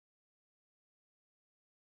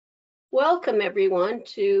Welcome everyone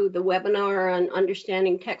to the webinar on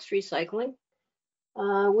understanding text recycling.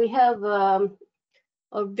 We have a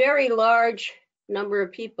very large number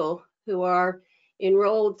of people who are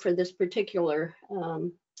enrolled for this particular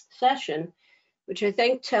session, which I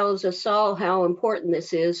think tells us all how important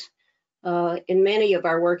this is in many of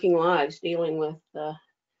our working lives dealing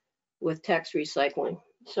with text recycling.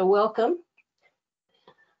 So welcome.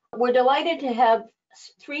 We're delighted to have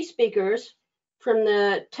three speakers from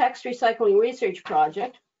the Text Recycling Research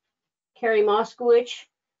Project: Cary, Moskovitz,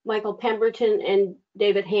 Michael Pemberton, and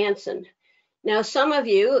David Hansen. Now, some of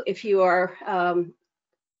you, if you are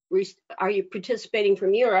you participating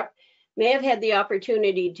from Europe, may have had the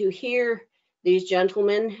opportunity to hear these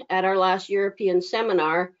gentlemen at our last European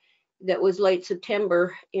seminar that was late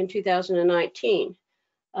September in 2019.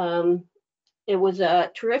 It was a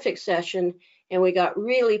terrific session, and we got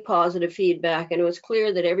really positive feedback, and it was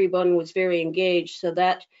clear that everyone was very engaged. So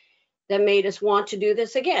that made us want to do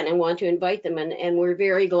this again and want to invite them, and we're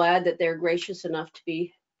very glad that they're gracious enough to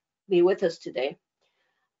be with us today.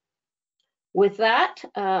 With that,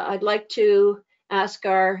 I'd like to ask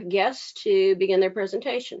our guests to begin their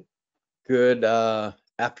presentation. Good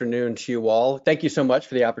afternoon to you all. Thank you so much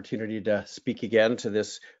for the opportunity to speak again to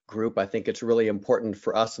this group. I think it's really important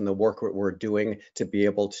for us in the work that we're doing to be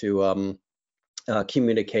able to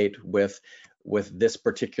communicate with this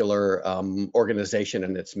particular organization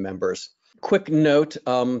and its members. Quick note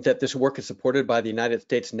that this work is supported by the United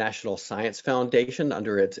States National Science Foundation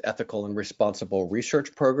under its Ethical and Responsible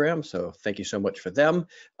Research Program. So thank you so much for them.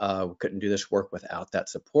 We couldn't do this work without that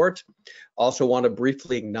support. Also want to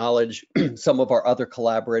briefly acknowledge some of our other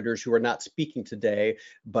collaborators who are not speaking today,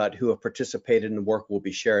 but who have participated in the work we'll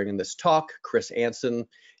be sharing in this talk: Chris Anson,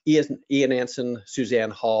 Ian Anson, Suzanne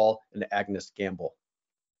Hall, and Agnes Gamble.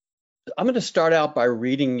 I'm going to start out by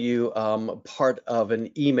reading you part of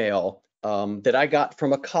an email that I got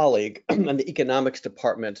from a colleague in the economics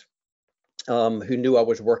department who knew I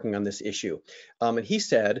was working on this issue. And he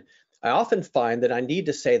said, "I often find that I need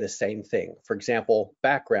to say the same thing, for example,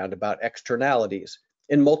 background about externalities,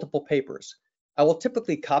 in multiple papers. I will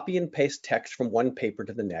typically copy and paste text from one paper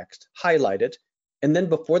to the next, highlight it, and then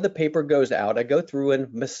before the paper goes out, I go through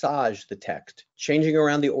and massage the text, changing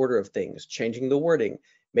around the order of things, changing the wording,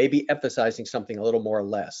 maybe emphasizing something a little more or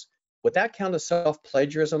less. Would that count as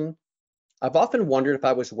self-plagiarism? I've often wondered if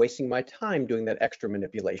I was wasting my time doing that extra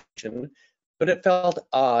manipulation, but it felt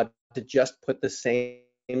odd to just put the same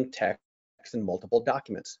text in multiple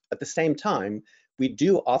documents. At the same time, we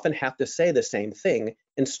do often have to say the same thing,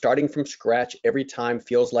 and starting from scratch every time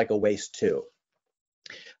feels like a waste too."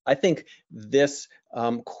 I think this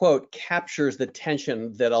quote captures the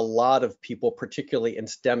tension that a lot of people, particularly in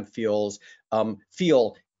STEM fields,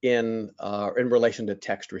 feel in relation to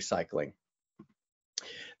text recycling.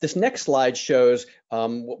 This next slide shows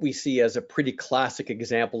what we see as a pretty classic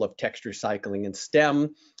example of text recycling in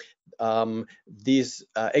STEM. These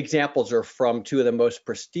examples are from two of the most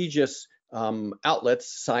prestigious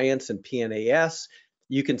outlets, Science and PNAS.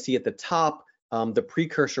 You can see at the top the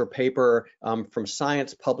precursor paper from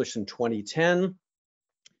Science published in 2010.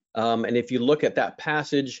 And if you look at that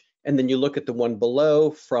passage, and then you look at the one below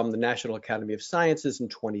from the National Academy of Sciences in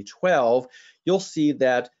 2012, you'll see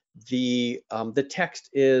that the text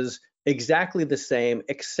is exactly the same,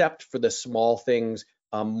 except for the small things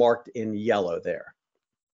marked in yellow there.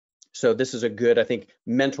 So this is a good, I think,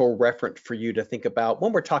 mental reference for you to think about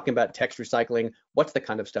when we're talking about text recycling. What's the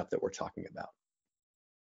kind of stuff that we're talking about?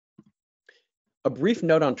 A brief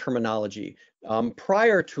note on terminology.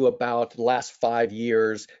 Prior to about the last 5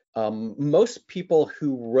 years, most people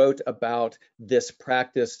who wrote about this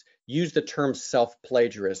practice used the term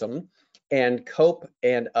self-plagiarism, and Cope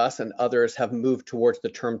and us and others have moved towards the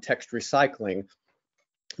term text recycling.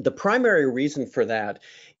 The primary reason for that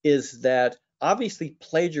is that obviously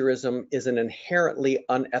plagiarism is an inherently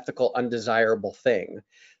unethical, undesirable thing,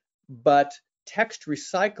 but text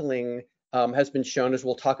recycling has been shown, as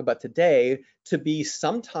we'll talk about today, to be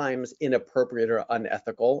sometimes inappropriate or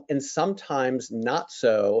unethical, and sometimes not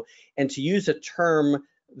so, and to use a term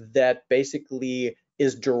that basically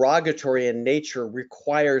is derogatory in nature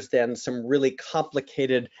requires then some really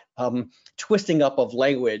complicated twisting up of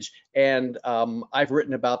language. And I've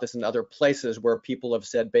written about this in other places where people have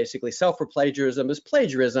said basically self-plagiarism is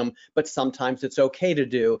plagiarism, but sometimes it's okay to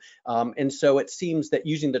do. And so it seems that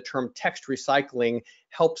using the term text recycling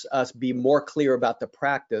helps us be more clear about the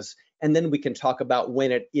practice, and then we can talk about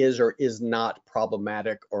when it is or is not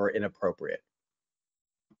problematic or inappropriate.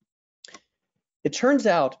 It turns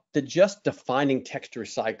out that just defining text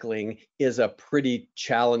recycling is a pretty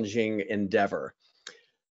challenging endeavor.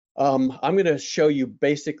 I'm going to show you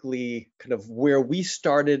basically kind of where we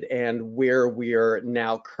started and where we are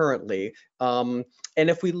now currently. And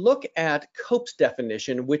if we look at COPE's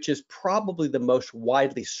definition, which is probably the most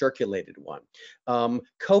widely circulated one,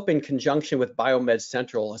 COPE in conjunction with Biomed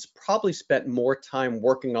Central has probably spent more time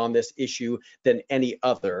working on this issue than any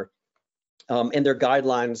other. And their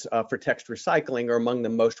guidelines for text recycling are among the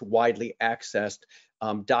most widely accessed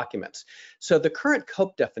documents. So the current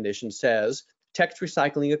COPE definition says, text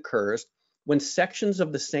recycling occurs when sections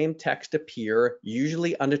of the same text appear,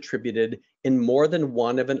 usually unattributed, in more than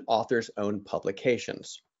one of an author's own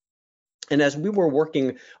publications. And as we were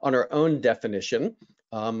working on our own definition,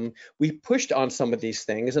 we pushed on some of these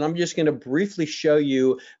things, and I'm just going to briefly show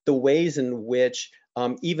you the ways in which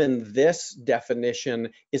even this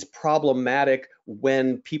definition is problematic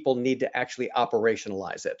when people need to actually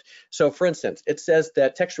operationalize it. So for instance, it says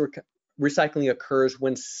that text recycling occurs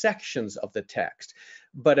when sections of the text,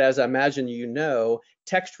 but as I imagine you know,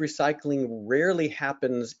 text recycling rarely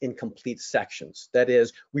happens in complete sections. That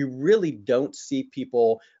is, we really don't see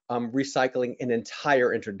people recycling an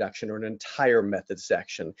entire introduction or an entire method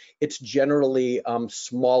section. It's generally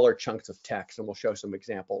smaller chunks of text, and we'll show some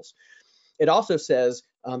examples. It also says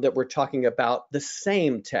that we're talking about the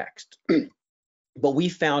same text, but we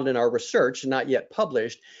found in our research, not yet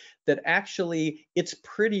published, that actually it's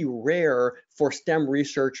pretty rare for STEM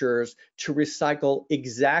researchers to recycle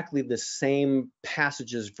exactly the same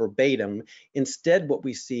passages verbatim. Instead, what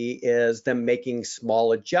we see is them making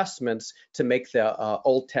small adjustments to make the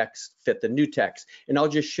old text fit the new text. And I'll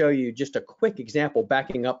just show you just a quick example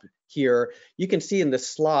backing up here. You can see in the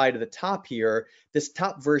slide at the top here, this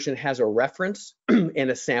top version has a reference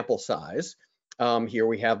and a sample size. Here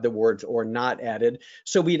we have the words "or not" added.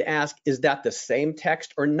 So we'd ask, is that the same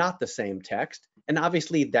text or not the same text? And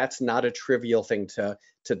obviously that's not a trivial thing to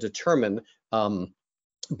determine,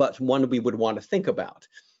 but one we would want to think about.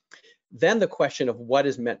 Then the question of what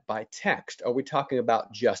is meant by text. Are we talking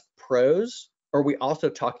about just prose? Are we also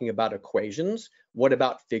talking about equations? What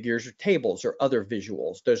about figures or tables or other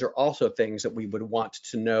visuals? Those are also things that we would want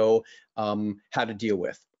to know how to deal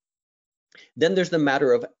with. Then there's the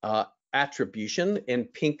matter of attribution in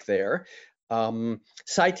pink there.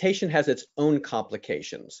 Citation has its own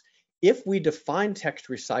complications. If we define text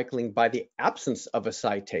recycling by the absence of a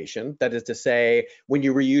citation, that is to say, when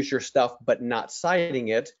you reuse your stuff but not citing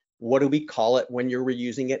it, what do we call it when you're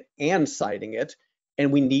reusing it and citing it?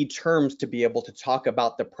 And we need terms to be able to talk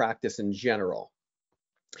about the practice in general.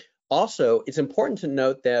 Also, it's important to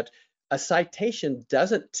note that a citation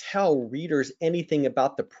doesn't tell readers anything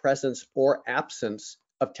about the presence or absence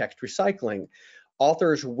of text recycling.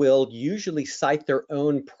 Authors will usually cite their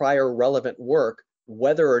own prior relevant work,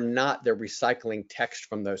 whether or not they're recycling text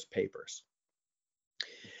from those papers.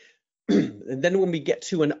 And then when we get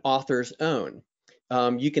to an author's own,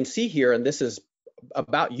 you can see here, and this is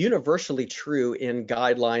about universally true in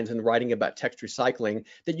guidelines and writing about text recycling,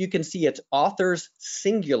 that you can see it's author's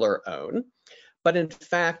singular own, but in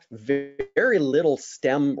fact, very little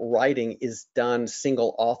STEM writing is done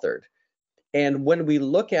single authored. And when we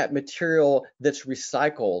look at material that's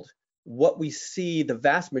recycled, what we see the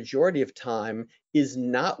vast majority of time is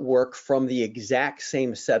not work from the exact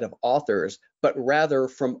same set of authors, but rather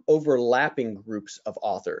from overlapping groups of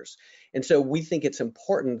authors. And so we think it's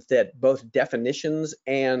important that both definitions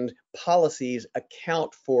and policies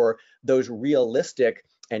account for those realistic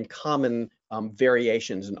and common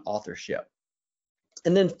variations in authorship.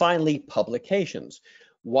 And then finally, publications.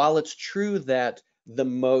 While it's true that the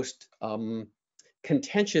most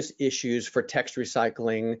contentious issues for text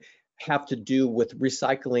recycling have to do with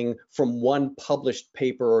recycling from one published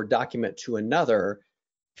paper or document to another,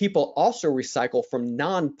 people also recycle from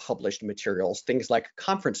non-published materials, things like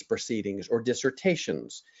conference proceedings or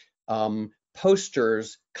dissertations,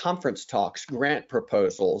 posters, conference talks, grant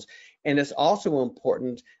proposals. And it's also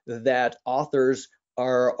important that authors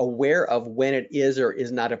are aware of when it is or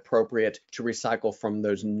is not appropriate to recycle from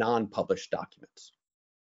those non-published documents.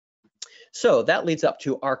 So that leads up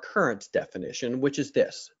to our current definition, which is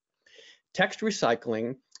this. Text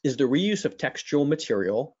recycling is the reuse of textual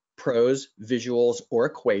material, prose, visuals, or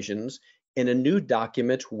equations in a new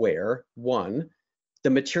document where, 1, the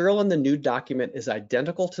material in the new document is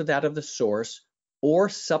identical to that of the source or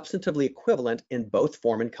substantively equivalent in both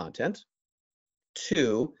form and content.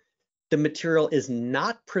 2, the material is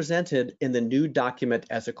not presented in the new document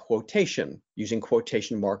as a quotation, using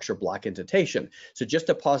quotation marks or block indentation. So just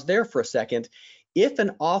to pause there for a second, if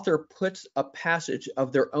an author puts a passage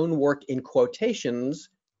of their own work in quotations,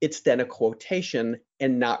 it's then a quotation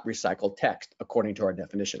and not recycled text, according to our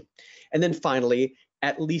definition. And then finally,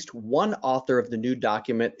 at least one author of the new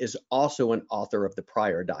document is also an author of the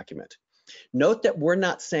prior document. Note that we're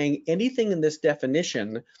not saying anything in this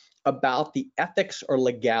definition about the ethics or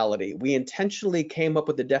legality. We intentionally came up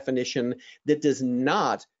with a definition that does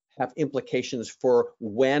not have implications for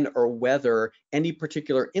when or whether any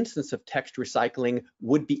particular instance of text recycling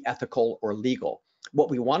would be ethical or legal.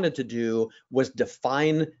 What we wanted to do was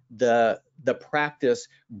define the practice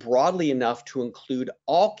broadly enough to include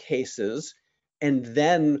all cases, and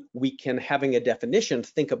then we can, having a definition,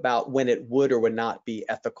 think about when it would or would not be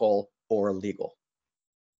ethical or legal.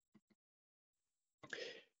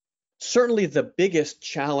 Certainly the biggest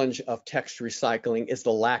challenge of text recycling is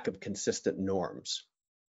the lack of consistent norms.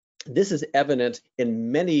 This is evident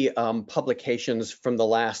in many publications from the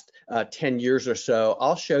last 10 years or so.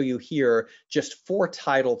 I'll show you here just 4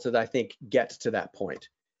 titles that I think get to that point.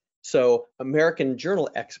 So American Journal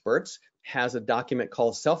Experts has a document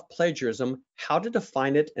called Self-Plagiarism, How to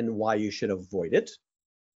Define It and Why You Should Avoid It.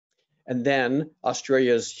 And then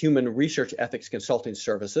Australia's Human Research Ethics Consulting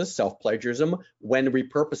Services, Self-Plagiarism, When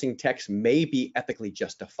Repurposing Text May Be Ethically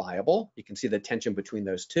Justifiable. You can see the tension between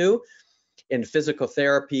those two. In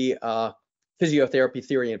Physiotherapy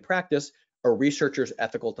Theory and Practice, a researcher's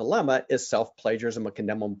ethical dilemma, is self-plagiarism a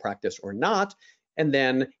condemnable practice or not? And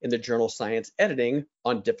then in the journal Science Editing,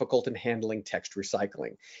 on difficult in handling text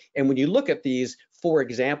recycling. And when you look at these 4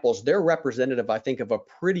 examples, they're representative, I think, of a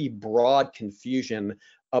pretty broad confusion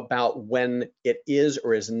about when it is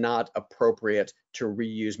or is not appropriate to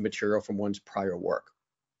reuse material from one's prior work.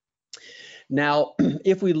 Now,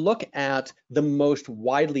 if we look at the most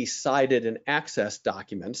widely cited and accessed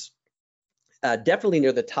documents, definitely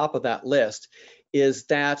near the top of that list is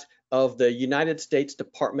that of the United States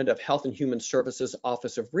Department of Health and Human Services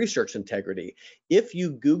Office of Research Integrity. If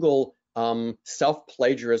you Google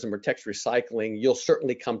self-plagiarism or text recycling, you'll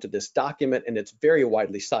certainly come to this document, and it's very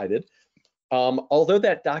widely cited. Although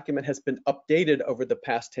that document has been updated over the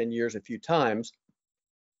past 10 years a few times,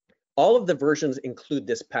 all of the versions include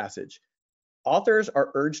this passage. Authors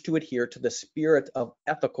are urged to adhere to the spirit of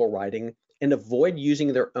ethical writing and avoid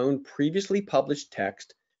using their own previously published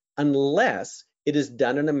text unless it is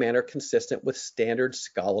done in a manner consistent with standard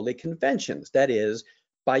scholarly conventions, that is,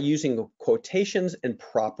 by using quotations and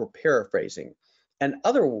proper paraphrasing. In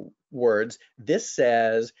other words, this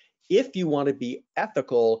says, if you want to be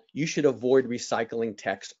ethical, you should avoid recycling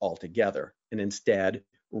text altogether and instead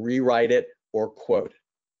rewrite it or quote.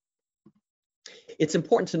 It's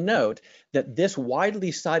important to note that this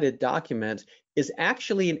widely cited document is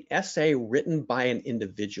actually an essay written by an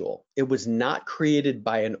individual. It was not created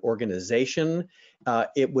by an organization.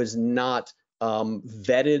 It was not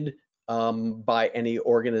vetted by any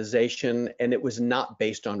organization, and it was not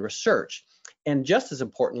based on research. And just as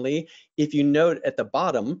importantly, if you note at the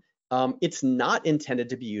bottom, it's not intended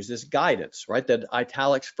to be used as guidance, right? The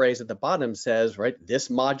italics phrase at the bottom says, right, this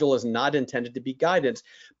module is not intended to be guidance,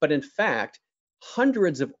 but in fact,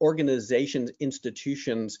 hundreds of organizations,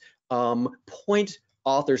 institutions point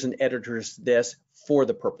authors and editors this for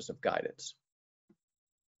the purpose of guidance.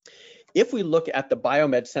 If we look at the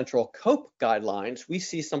Biomed Central COPE guidelines, we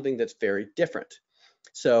see something that's very different.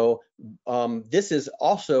 So this is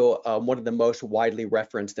also one of the most widely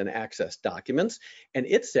referenced and accessed documents, and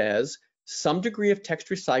it says some degree of text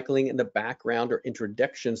recycling in the background or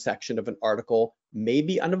introduction section of an article may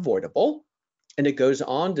be unavoidable. And it goes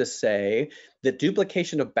on to say that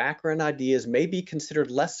duplication of background ideas may be considered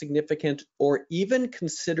less significant or even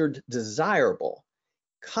considered desirable,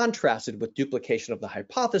 contrasted with duplication of the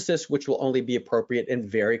hypothesis, which will only be appropriate in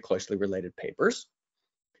very closely related papers.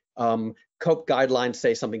 COPE guidelines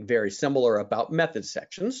say something very similar about method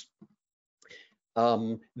sections.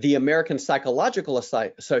 The American Psychological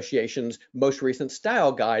Association's most recent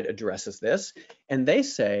style guide addresses this, and they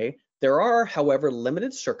say there are, however,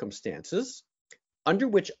 limited circumstances under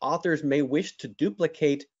which authors may wish to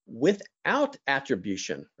duplicate without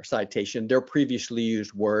attribution or citation their previously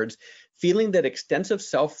used words, feeling that extensive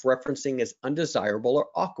self-referencing is undesirable or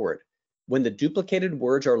awkward. When the duplicated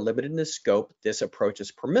words are limited in scope, this approach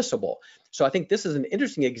is permissible. So I think this is an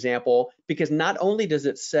interesting example because not only does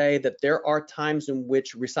it say that there are times in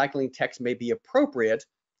which recycling text may be appropriate,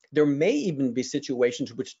 there may even be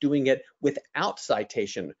situations which doing it without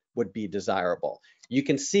citation would be desirable. You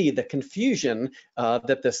can see the confusion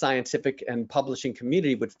that the scientific and publishing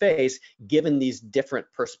community would face given these different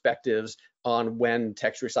perspectives on when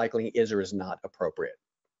text recycling is or is not appropriate.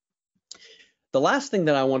 The last thing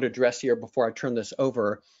that I want to address here before I turn this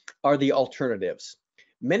over are the alternatives.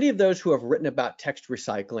 Many of those who have written about text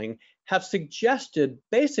recycling have suggested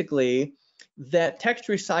basically that text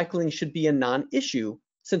recycling should be a non-issue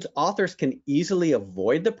since authors can easily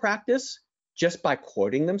avoid the practice just by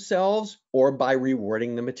quoting themselves or by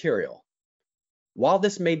rewording the material. While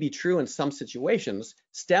this may be true in some situations,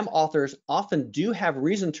 STEM authors often do have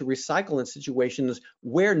reason to recycle in situations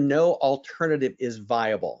where no alternative is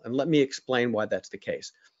viable. And let me explain why that's the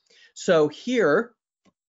case. So here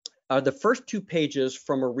are the first 2 pages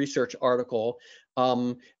from a research article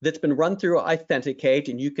that's been run through Authenticate,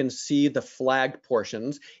 and you can see the flagged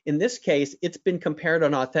portions. In this case, it's been compared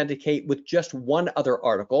on Authenticate with just one other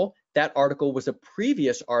article. That article was a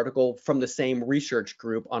previous article from the same research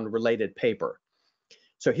group on related paper.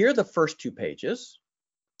 So here are the first 2 pages.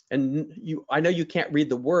 And I know you can't read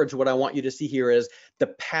the words. What I want you to see here is the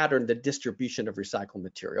pattern, the distribution of recycled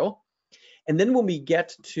material. And then when we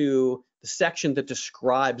get to the section that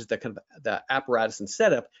describes the apparatus and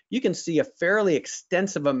setup, you can see a fairly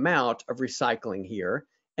extensive amount of recycling here.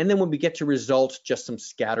 And then when we get to results, just some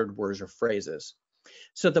scattered words or phrases.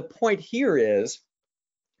 So the point here is,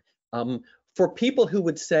 for people who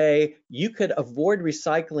would say you could avoid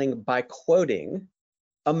recycling by quoting,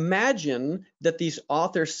 imagine that these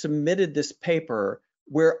authors submitted this paper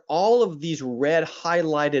where all of these red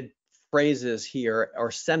highlighted phrases here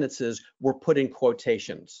or sentences were put in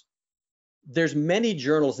quotations. There's many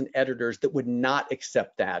journals and editors that would not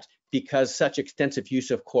accept that because such extensive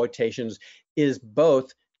use of quotations is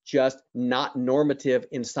both just not normative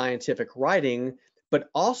in scientific writing, but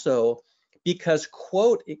also because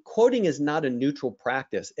quoting is not a neutral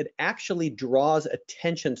practice. It actually draws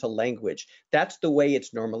attention to language. That's the way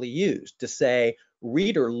it's normally used, to say,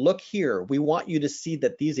 reader, look here. We want you to see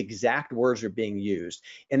that these exact words are being used.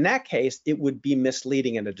 In that case, it would be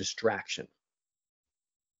misleading and a distraction.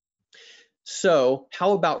 So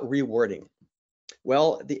how about rewording?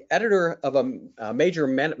 Well, the editor of a major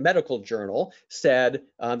medical journal said,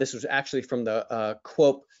 this was actually from the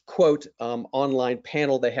quote online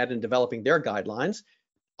panel they had in developing their guidelines,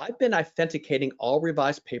 I've been authenticating all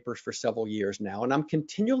revised papers for several years now, and I'm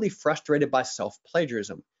continually frustrated by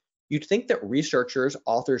self-plagiarism. You'd think that researchers,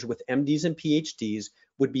 authors with MDs and PhDs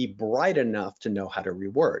would be bright enough to know how to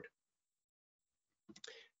reword.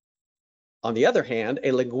 On the other hand,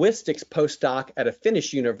 a linguistics postdoc at a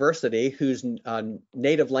Finnish university whose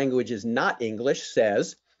native language is not English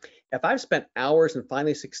says, if I've spent hours and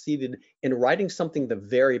finally succeeded in writing something the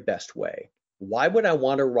very best way, why would I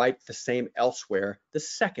want to write the same elsewhere the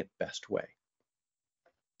second best way?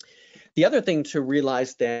 The other thing to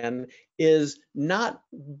realize then is not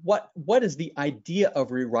what is the idea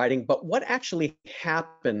of rewriting, but what actually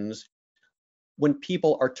happens when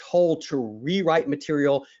people are told to rewrite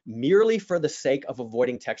material merely for the sake of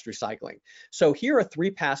avoiding text recycling. So here are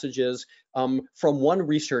 3 passages from one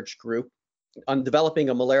research group on developing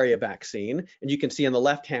a malaria vaccine. And you can see in the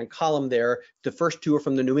left-hand column there, the first 2 are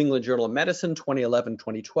from the New England Journal of Medicine, 2011,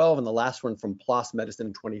 2012, and the last one from PLOS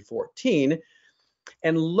Medicine, 2014.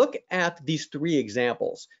 And look at these 3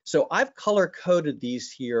 examples. So I've color-coded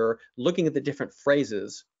these here, looking at the different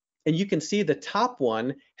phrases. And you can see the top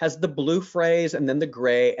one has the blue phrase and then the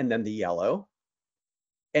gray and then the yellow.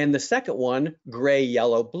 And the second one, gray,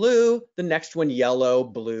 yellow, blue. The next one, yellow,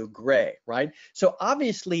 blue, gray, right? So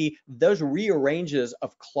obviously those rearrangements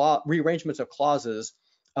of clauses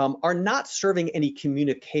are not serving any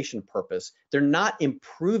communication purpose. They're not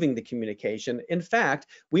improving the communication. In fact,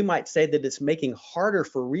 we might say that it's making harder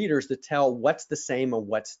for readers to tell what's the same and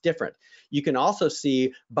what's different. You can also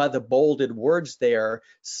see by the bolded words there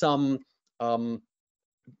some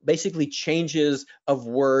basically changes of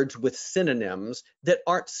words with synonyms that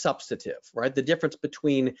aren't substantive, right? The difference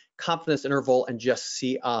between confidence interval and just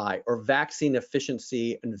CI, or vaccine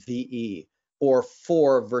efficiency and VE, or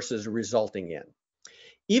for versus resulting in.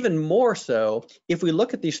 Even more so, if we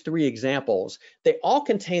look at these 3 examples, they all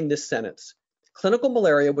contain this sentence. Clinical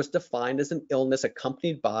malaria was defined as an illness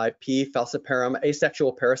accompanied by P. falciparum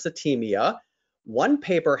asexual parasitemia. One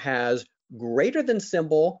paper has greater than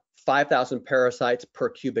symbol 5,000 parasites per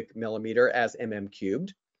cubic millimeter as mm³.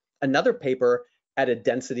 Another paper at a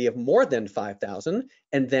density of more than 5,000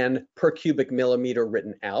 and then per cubic millimeter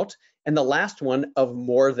written out. And the last one of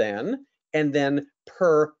more than and then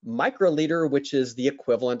per microliter, which is the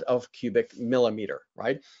equivalent of cubic millimeter,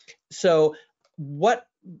 right? So what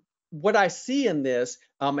I see in this,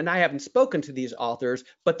 and I haven't spoken to these authors,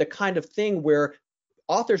 but the kind of thing where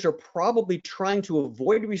authors are probably trying to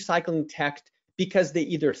avoid recycling text because they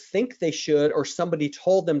either think they should or somebody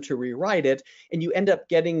told them to rewrite it, and you end up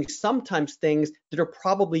getting sometimes things that are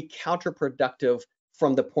probably counterproductive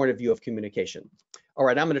from the point of view of communication. All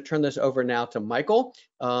right, I'm going to turn this over now to Michael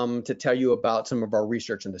to tell you about some of our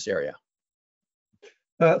research in this area.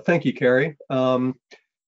 Thank you, Cary.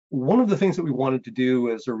 One of the things that we wanted to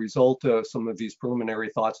do as a result of some of these preliminary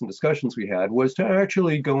thoughts and discussions we had was to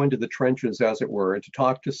actually go into the trenches, as it were, and to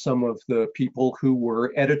talk to some of the people who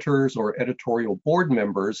were editors or editorial board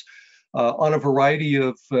members on a variety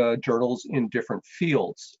of journals in different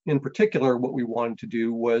fields. In particular, what we wanted to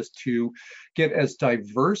do was to get as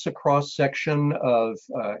diverse a cross-section of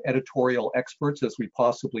editorial experts as we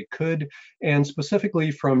possibly could, and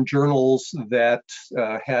specifically from journals that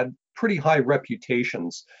had pretty high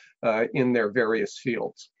reputations in their various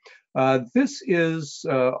fields. This is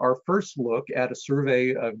our first look at a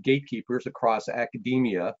survey of gatekeepers across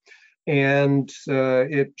academia, and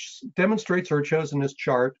it demonstrates or shows in this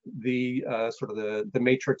chart the sort of the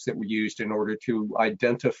matrix that we used in order to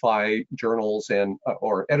identify journals and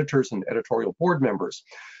or editors and editorial board members.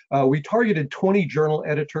 We targeted 20 journal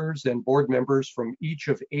editors and board members from each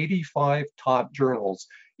of 85 top journals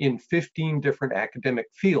in 15 different academic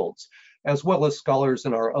fields, as well as scholars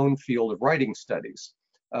in our own field of writing studies.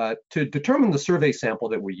 To determine the survey sample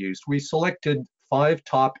that we used, we selected 5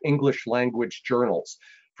 top English language journals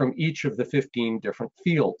from each of the 15 different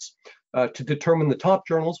fields. To determine the top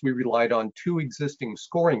journals, we relied on 2 existing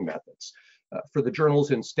scoring methods. For the journals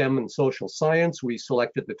in STEM and social science, we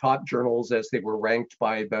selected the top journals as they were ranked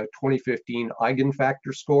by the 2015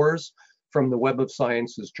 eigenfactor scores from the Web of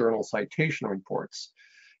Science's journal citation reports.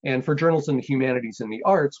 And for journals in the humanities and the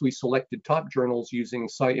arts, we selected top journals using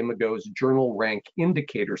SciImago's journal rank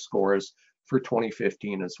indicator scores for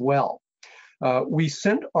 2015 as well. We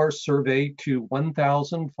sent our survey to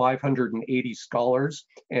 1,580 scholars,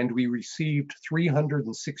 and we received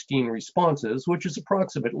 316 responses, which is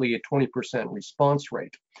approximately a 20% response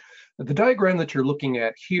rate. The diagram that you're looking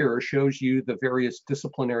at here shows you the various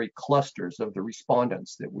disciplinary clusters of the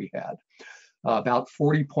respondents that we had. About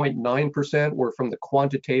 40.9% were from the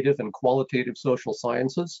quantitative and qualitative social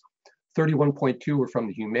sciences, 31.2% were from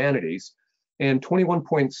the humanities, and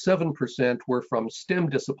 21.7% were from STEM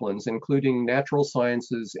disciplines, including natural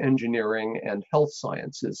sciences, engineering, and health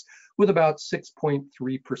sciences, with about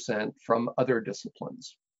 6.3% from other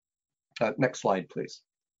disciplines. Next slide, please.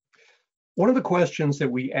 One of the questions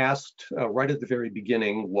that we asked right at the very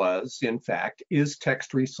beginning was, in fact, is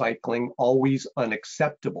text recycling always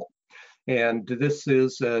unacceptable? And this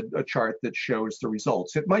is a chart that shows the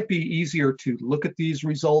results. It might be easier to look at these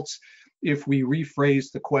results if we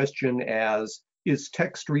rephrase the question as, is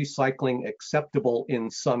text recycling acceptable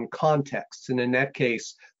in some contexts? And in that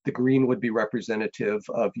case, the green would be representative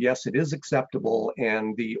of yes, it is acceptable,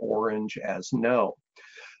 and the orange as no.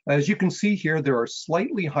 As you can see here, there are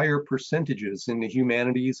slightly higher percentages in the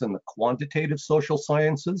humanities and the quantitative social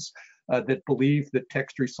sciences that believe that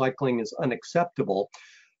text recycling is unacceptable.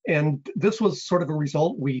 And this was sort of a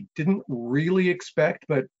result we didn't really expect,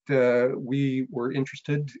 but we were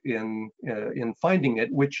interested in finding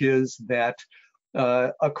it, which is that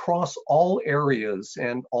across all areas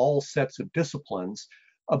and all sets of disciplines,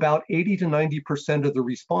 about 80 to 90% of the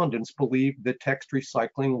respondents believed that text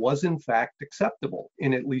recycling was in fact acceptable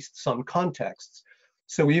in at least some contexts.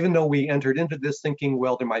 So even though we entered into this thinking,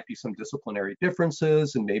 well, there might be some disciplinary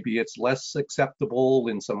differences and maybe it's less acceptable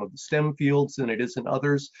in some of the STEM fields than it is in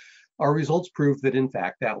others, our results prove that in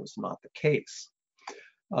fact that was not the case.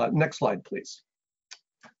 Next slide, please.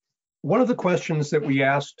 One of the questions that we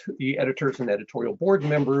asked the editors and editorial board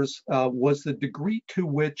members was the degree to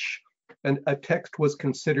which a text was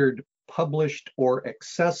considered published or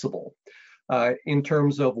accessible. In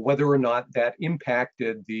terms of whether or not that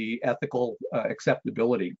impacted the ethical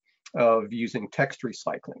acceptability of using text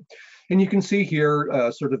recycling. And you can see here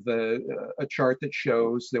sort of a chart that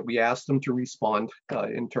shows that we asked them to respond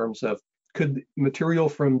in terms of, could material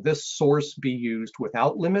from this source be used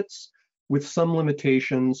without limits, with some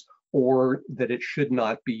limitations, or that it should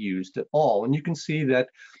not be used at all? And you can see that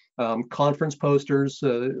conference posters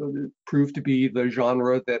prove to be the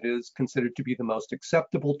genre that is considered to be the most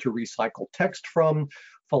acceptable to recycle text from,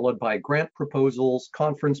 followed by grant proposals,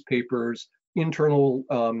 conference papers, internal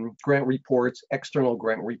grant reports, external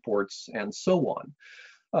grant reports, and so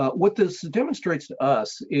on. What this demonstrates to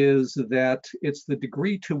us is that it's the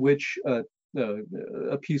degree to which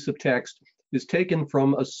a piece of text is taken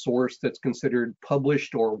from a source that's considered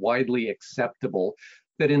published or widely acceptable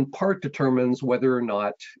that in part determines whether or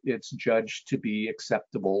not it's judged to be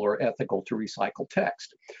acceptable or ethical to recycle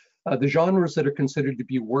text. The genres that are considered to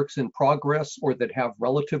be works in progress or that have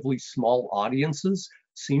relatively small audiences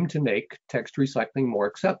seem to make text recycling more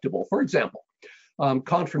acceptable. For example,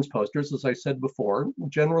 conference posters, as I said before,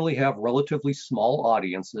 generally have relatively small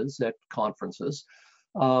audiences at conferences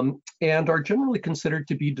and are generally considered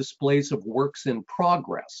to be displays of works in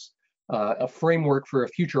progress. a framework for a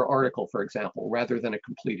future article, for example, rather than a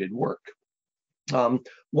completed work.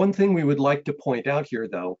 One thing we would like to point out here,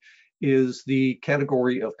 though, is the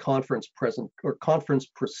category of conference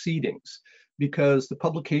proceedings, because the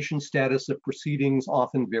publication status of proceedings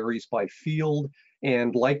often varies by field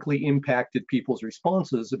and likely impacted people's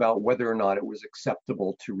responses about whether or not it was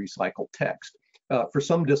acceptable to recycle text. For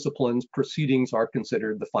some disciplines, proceedings are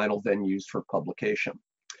considered the final venues for publication.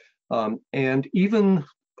 And even,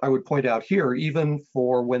 I would point out here, even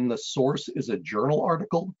for when the source is a journal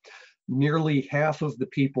article, nearly half of the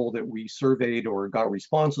people that we surveyed or got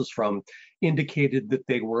responses from indicated that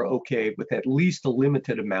they were okay with at least a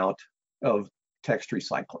limited amount of text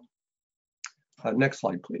recycling. Next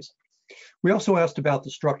slide, please. We also asked about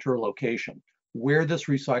the structure or location, where this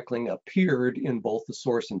recycling appeared in both the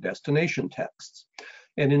source and destination texts.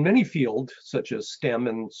 And in many fields, such as STEM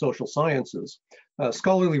and social sciences,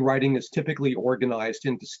 scholarly writing is typically organized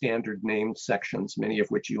into standard named sections, many of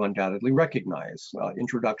which you undoubtedly recognize: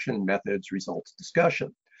 introduction, methods, results,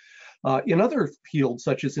 discussion. In other fields,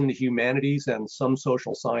 such as in the humanities and some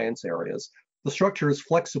social science areas, the structure is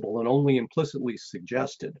flexible and only implicitly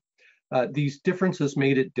suggested. These differences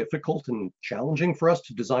made it difficult and challenging for us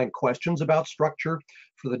to design questions about structure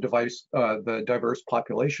for the diverse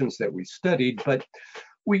populations that we studied, but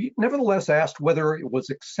we nevertheless asked whether it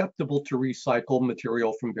was acceptable to recycle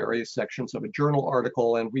material from various sections of a journal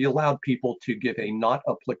article, and we allowed people to give a not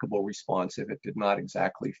applicable response if it did not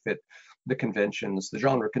exactly fit the conventions, the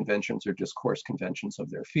genre conventions or discourse conventions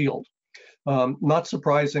of their field. Not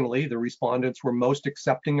surprisingly, the respondents were most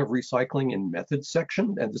accepting of recycling in methods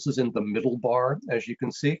section, and this is in the middle bar, as you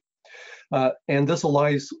can see. And this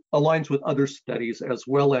aligns with other studies as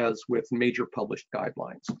well as with major published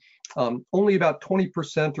guidelines. Only about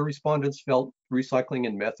 20% of respondents felt recycling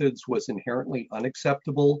in methods was inherently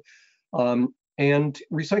unacceptable. And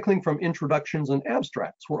recycling from introductions and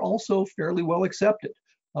abstracts were also fairly well accepted.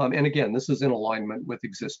 And again, this is in alignment with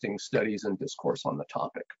existing studies and discourse on the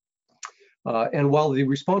topic. And while the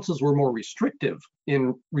responses were more restrictive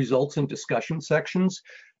in results and discussion sections,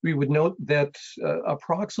 we would note that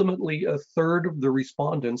approximately a third of the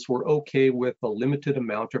respondents were okay with a limited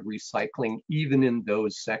amount of recycling, even in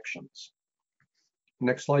those sections.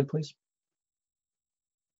 Next slide, please.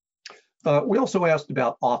 We also asked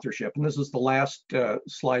about authorship, and this is the last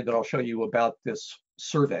slide that I'll show you about this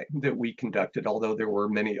survey that we conducted, although there were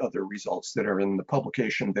many other results that are in the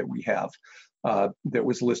publication that we have that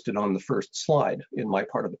was listed on the first slide in my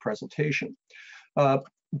part of the presentation.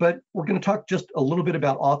 But we're going to talk just a little bit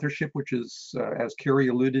about authorship, which is, as Cary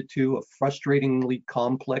alluded to, a frustratingly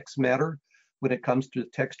complex matter when it comes to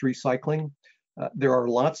text recycling. There are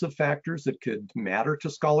lots of factors that could matter to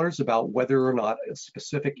scholars about whether or not a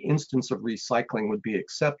specific instance of recycling would be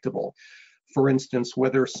acceptable. For instance,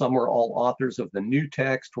 whether some or all authors of the new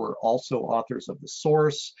text were also authors of the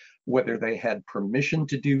source, whether they had permission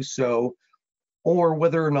to do so, or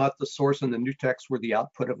whether or not the source and the new text were the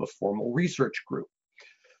output of a formal research group.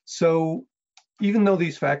 So even though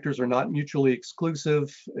these factors are not mutually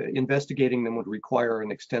exclusive, investigating them would require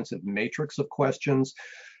an extensive matrix of questions,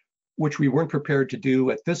 which we weren't prepared to do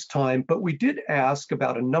at this time, but we did ask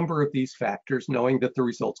about a number of these factors, knowing that the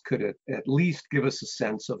results could at least give us a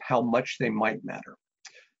sense of how much they might matter.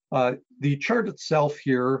 The chart itself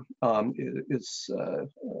here is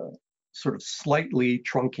sort of slightly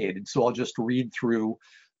truncated, so I'll just read through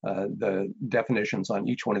the definitions on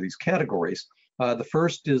each one of these categories. The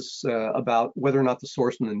first is about whether or not the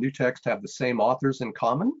source and the new text have the same authors in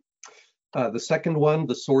common. The second one,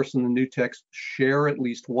 the source and the new text share at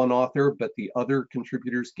least one author, but the other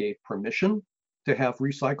contributors gave permission to have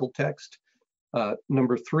recycled text.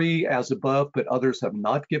 Number three, as above, but others have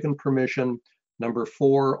not given permission. Number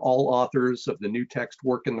four, all authors of the new text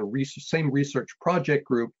work in the same research project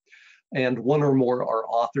group, and one or more are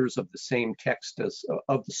authors of the same text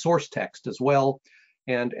of the source text as well.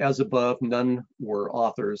 And as above, none were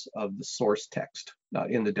authors of the source text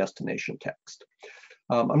in the destination text.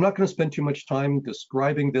 I'm not going to spend too much time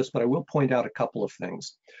describing this, but I will point out a couple of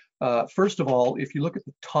things. First of all, if you look at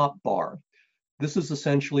the top bar, this is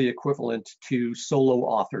essentially equivalent to solo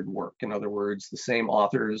authored work. In other words, the same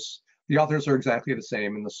authors, the authors are exactly the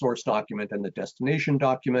same in the source document and the destination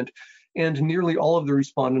document, and nearly all of the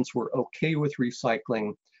respondents were okay with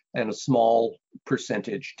recycling, and a small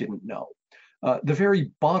percentage didn't know. The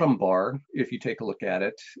very bottom bar, if you take a look at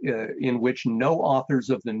it, in which no authors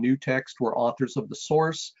of the new text were authors of the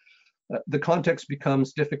source, the context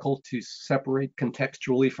becomes difficult to separate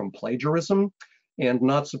contextually from plagiarism. And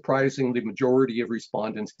not surprisingly, the majority of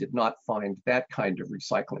respondents did not find that kind of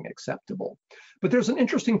recycling acceptable. But there's an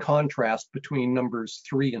interesting contrast between numbers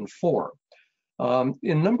 3 and 4.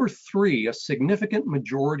 In number 3, a significant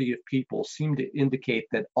majority of people seem to indicate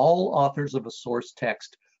that all authors of a source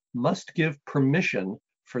text must give permission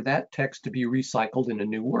for that text to be recycled in a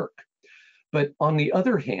new work. But on the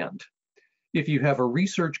other hand, if you have a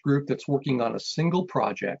research group that's working on a single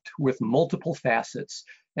project with multiple facets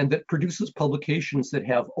and that produces publications that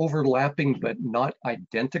have overlapping but not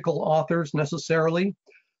identical authors necessarily,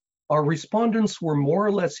 our respondents were more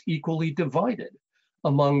or less equally divided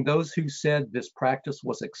among those who said this practice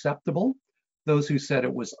was acceptable, those who said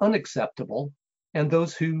it was unacceptable, and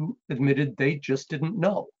those who admitted they just didn't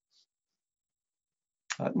know.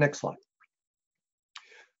 Next slide.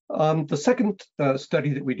 The second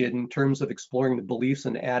study that we did in terms of exploring the beliefs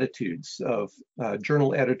and attitudes of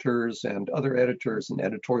journal editors and other editors and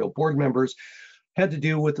editorial board members had to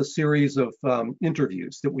do with a series of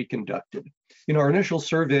interviews that we conducted. In our initial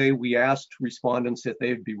survey, we asked respondents if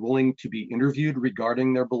they'd be willing to be interviewed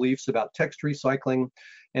regarding their beliefs about text recycling,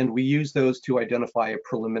 and we used those to identify a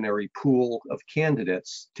preliminary pool of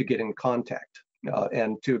candidates to get in contact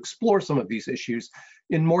and to explore some of these issues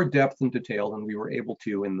in more depth and detail than we were able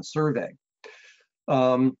to in the survey.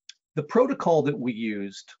 The protocol that we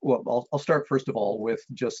used, well, I'll start first of all with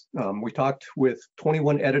just, we talked with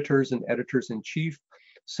 21 editors and editors-in-chief,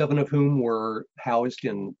 7 of whom were housed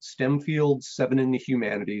in STEM fields, 7 in the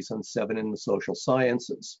humanities, and 7 in the social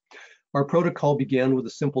sciences. Our protocol began with a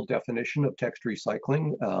simple definition of text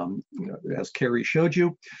recycling, as Cary showed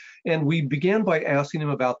you, and we began by asking them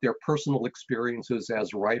about their personal experiences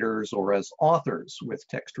as writers or as authors with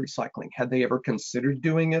text recycling. Had they ever considered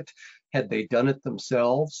doing it? Had they done it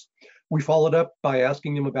themselves? We followed up by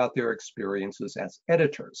asking them about their experiences as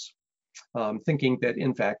editors, thinking that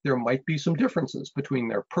in fact there might be some differences between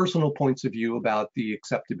their personal points of view about the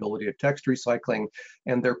acceptability of text recycling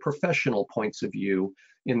and their professional points of view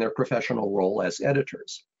in their professional role as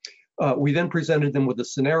editors. We then presented them with a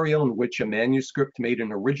scenario in which a manuscript made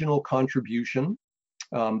an original contribution,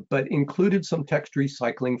 but included some text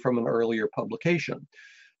recycling from an earlier publication.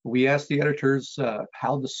 We asked the editors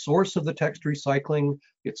how the source of the text recycling,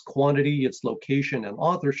 its quantity, its location, and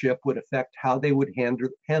authorship would affect how they would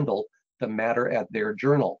handle the matter at their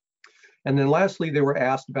journal. And then lastly, they were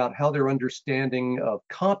asked about how their understanding of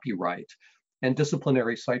copyright and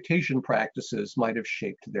disciplinary citation practices might have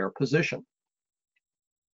shaped their position.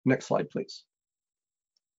 Next slide, please.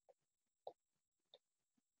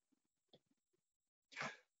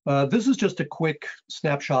 This is just a quick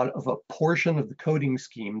snapshot of a portion of the coding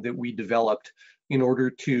scheme that we developed in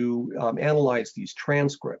order to analyze these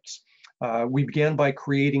transcripts. We began by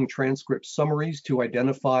creating transcript summaries to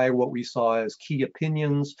identify what we saw as key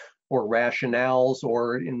opinions or rationales,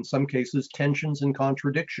 or in some cases, tensions and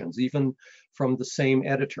contradictions, even from the same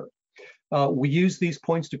editor. We used these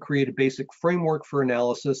points to create a basic framework for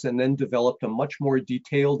analysis and then developed a much more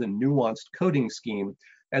detailed and nuanced coding scheme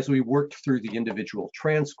as we worked through the individual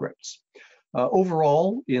transcripts.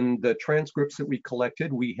 Overall, in the transcripts that we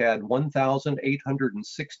collected, we had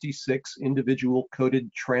 1,866 individual coded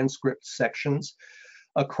transcript sections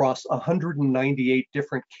across 198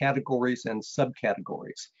 different categories and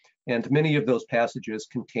subcategories. And many of those passages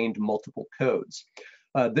contained multiple codes.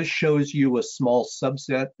 This shows you a small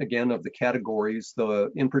subset, again, of the categories,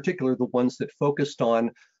 in particular, the ones that focused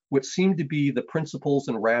on what seemed to be the principles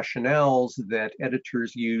and rationales that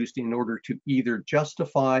editors used in order to either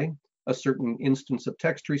justify a certain instance of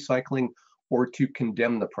text recycling or to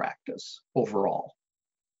condemn the practice overall.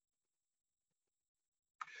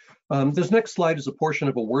 This next slide is a portion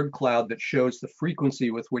of a word cloud that shows the frequency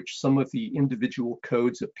with which some of the individual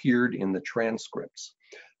codes appeared in the transcripts.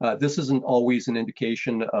 This isn't always an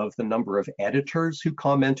indication of the number of editors who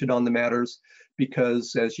commented on the matters,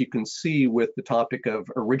 because as you can see with the topic of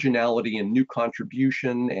originality and new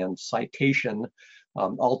contribution and citation,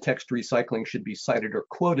 all text recycling should be cited or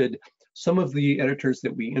quoted. Some of the editors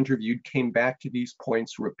that we interviewed came back to these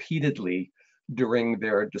points repeatedly during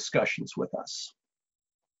their discussions with us.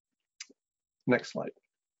 Next slide.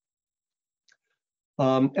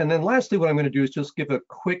 And then lastly, what I'm going to do is just give a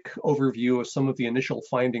quick overview of some of the initial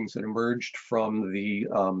findings that emerged from the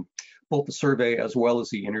both the survey as well as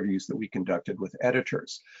the interviews that we conducted with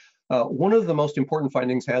editors. One of the most important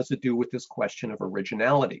findings has to do with this question of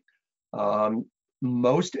originality.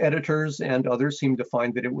 Most editors and others seem to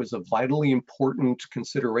find that it was a vitally important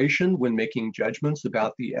consideration when making judgments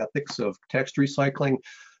about the ethics of text recycling.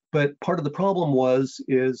 But part of the problem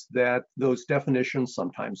is that those definitions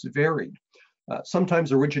sometimes varied.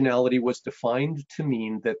 Sometimes originality was defined to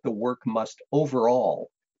mean that the work must overall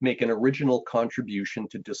make an original contribution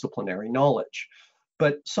to disciplinary knowledge.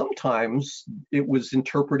 But sometimes it was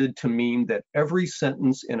interpreted to mean that every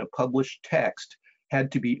sentence in a published text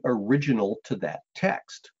had to be original to that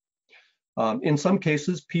text. In some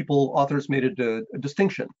cases, authors made a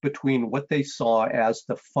distinction between what they saw as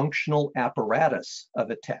the functional apparatus of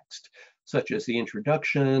a text, such as the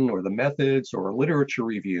introduction or the methods or a literature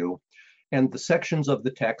review, and the sections of the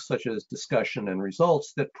text, such as discussion and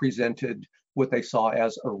results, that presented what they saw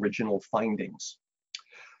as original findings.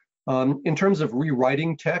 In terms of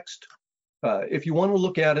rewriting text, if you want to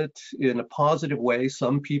look at it in a positive way,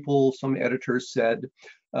 some editors said,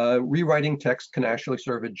 rewriting text can actually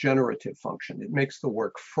serve a generative function. It makes the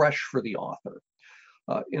work fresh for the author.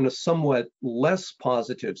 In a somewhat less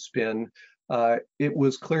positive spin, it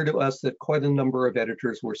was clear to us that quite a number of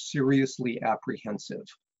editors were seriously apprehensive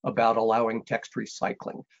about allowing text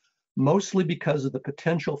recycling, mostly because of the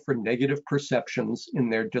potential for negative perceptions in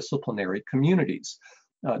their disciplinary communities.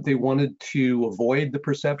 They wanted to avoid the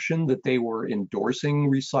perception that they were endorsing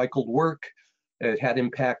recycled work. It had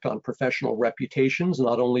impact on professional reputations,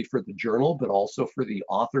 not only for the journal, but also for the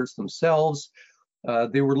authors themselves.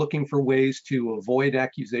 They were looking for ways to avoid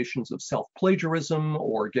accusations of self-plagiarism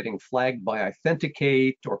or getting flagged by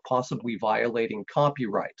Authenticate or possibly violating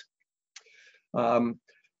copyright.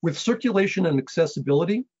 With circulation and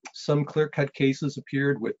accessibility, some clear-cut cases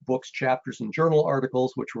appeared with books, chapters, and journal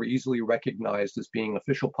articles, which were easily recognized as being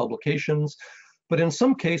official publications. But in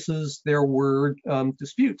some cases, there were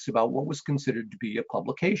disputes about what was considered to be a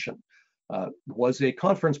publication. Was a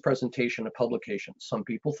conference presentation a publication? Some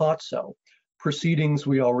people thought so. Proceedings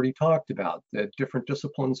we already talked about, that different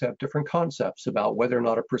disciplines have different concepts about whether or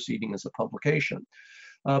not a proceeding is a publication.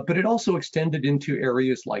 But it also extended into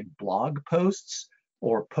areas like blog posts,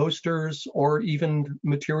 or posters, or even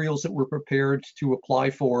materials that were prepared to apply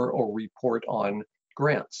for or report on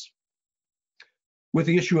grants. With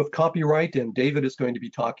the issue of copyright, and David is going to be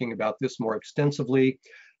talking about this more extensively,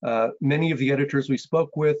 many of the editors we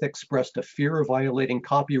spoke with expressed a fear of violating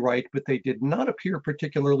copyright, but they did not appear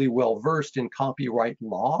particularly well versed in copyright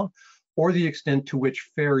law or the extent to which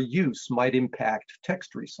fair use might impact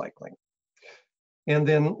text recycling. And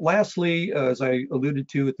then lastly, as I alluded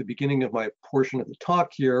to at the beginning of my portion of the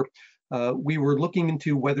talk here, we were looking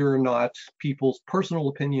into whether or not people's personal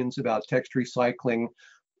opinions about text recycling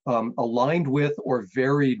aligned with or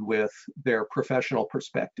varied with their professional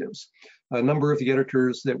perspectives. A number of the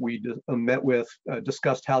editors that we met with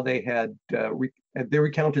discussed how they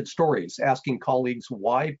recounted stories, asking colleagues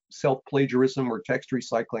why self-plagiarism or text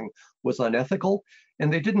recycling was unethical,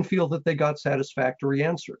 and they didn't feel that they got satisfactory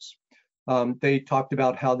answers. They talked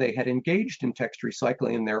about how they had engaged in text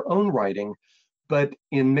recycling in their own writing, but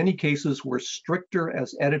in many cases were stricter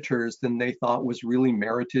as editors than they thought was really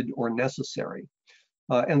merited or necessary.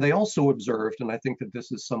 And they also observed, and I think that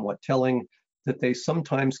this is somewhat telling, that they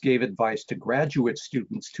sometimes gave advice to graduate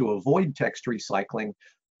students to avoid text recycling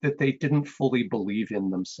that they didn't fully believe in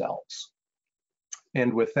themselves.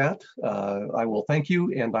 And with that, I will thank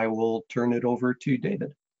you, and I will turn it over to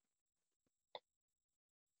David.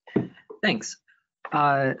 Thanks.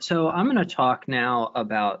 So I'm going to talk now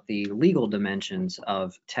about the legal dimensions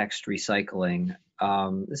of text recycling.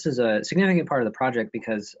 This is a significant part of the project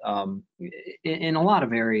because in a lot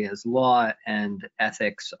of areas, law and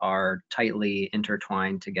ethics are tightly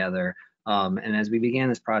intertwined together. And as we began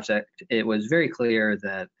this project, it was very clear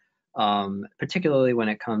that particularly when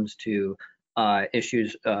it comes to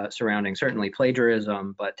issues surrounding certainly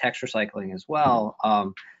plagiarism, but text recycling as well,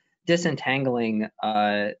 disentangling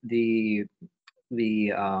the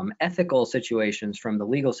ethical situations from the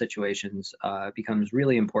legal situations becomes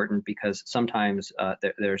really important, because sometimes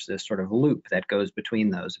there's this sort of loop that goes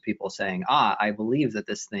between those people saying, I believe that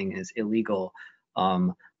this thing is illegal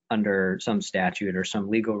under some statute or some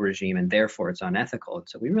legal regime, and therefore it's unethical. And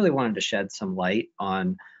so we really wanted to shed some light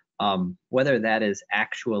on whether that is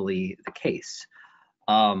actually the case.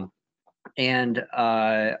 And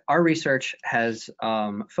our research has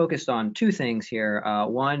focused on two things here.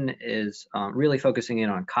 One is really focusing in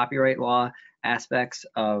on copyright law aspects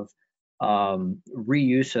of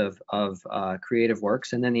reuse of creative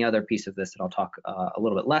works. And then the other piece of this that I'll talk a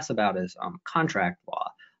little bit less about is contract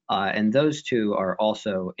law. And those two are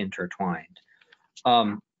also intertwined.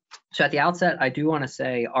 So at the outset, I do want to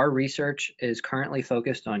say our research is currently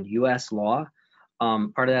focused on US law.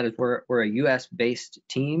 Part of that is we're a US-based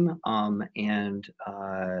team, and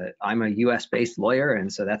I'm a US-based lawyer,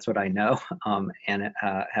 and so that's what I know and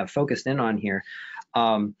have focused in on here.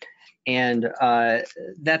 And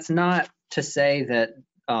that's not to say that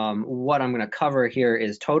what I'm going to cover here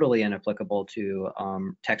is totally inapplicable to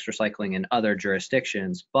text recycling in other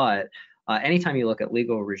jurisdictions, but anytime you look at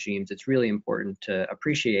legal regimes, it's really important to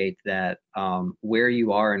appreciate that where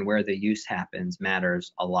you are and where the use happens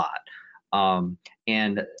matters a lot.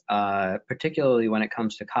 And particularly when it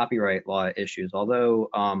comes to copyright law issues, although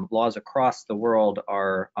laws across the world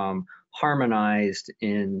are harmonized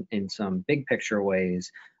in some big picture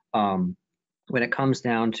ways, when it comes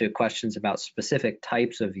down to questions about specific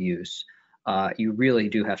types of use, you really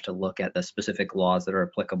do have to look at the specific laws that are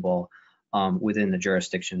applicable within the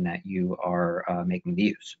jurisdiction that you are making the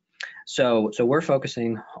use. So we're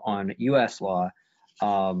focusing on US law.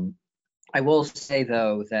 I will say,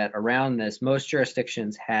 though, that around this, most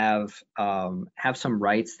jurisdictions have some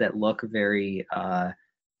rights that look very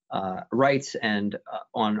rights and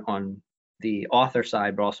on the author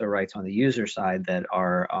side, but also rights on the user side that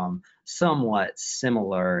are somewhat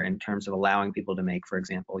similar in terms of allowing people to make, for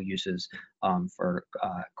example, uses for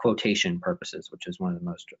quotation purposes, which is one of the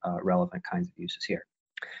most relevant kinds of uses here.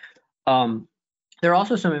 There are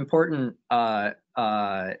also some important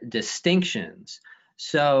distinctions.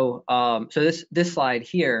 So, this slide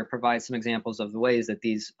here provides some examples of the ways that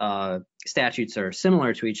these statutes are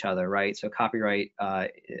similar to each other, right? So copyright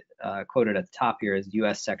quoted at the top here is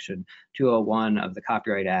US Section 201 of the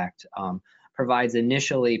Copyright Act, provides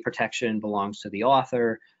initially protection belongs to the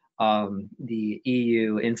author. The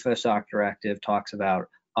EU InfoSoc Directive talks about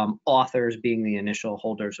authors being the initial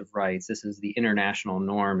holders of rights. This is the international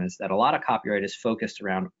norm, is that a lot of copyright is focused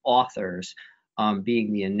around authors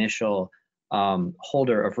being the initial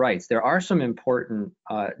holder of rights. There are some important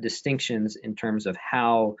distinctions in terms of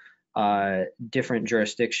how different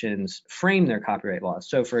jurisdictions frame their copyright laws.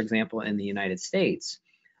 So, for example, in the United States,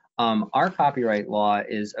 our copyright law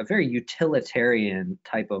is a very utilitarian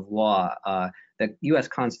type of law. The US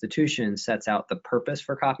Constitution sets out the purpose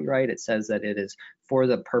for copyright. It says that it is for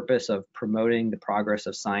the purpose of promoting the progress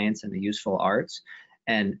of science and the useful arts.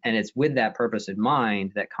 And it's with that purpose in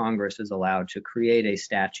mind that Congress is allowed to create a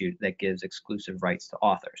statute that gives exclusive rights to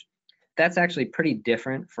authors. That's actually pretty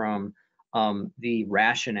different from the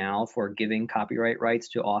rationale for giving copyright rights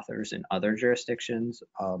to authors in other jurisdictions.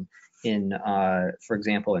 For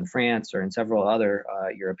example, in France or in several other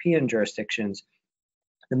European jurisdictions,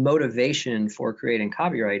 the motivation for creating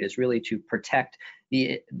copyright is really to protect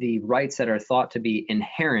the rights that are thought to be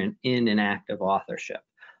inherent in an act of authorship.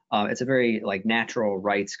 It's a very natural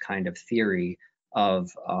rights kind of theory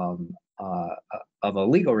of a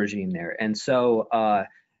legal regime there. And so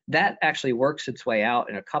that actually works its way out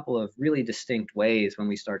in a couple of really distinct ways when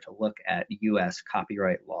we start to look at US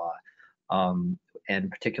copyright law,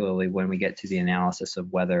 and particularly when we get to the analysis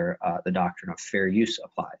of whether the doctrine of fair use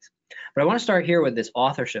applies. But I want to start here with this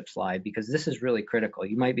authorship slide, because this is really critical.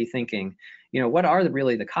 You might be thinking, what are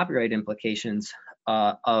really the copyright implications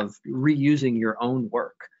of reusing your own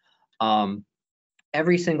work?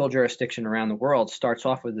 Every single jurisdiction around the world starts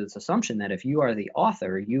off with this assumption that if you are the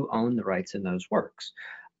author, you own the rights in those works.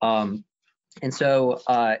 And so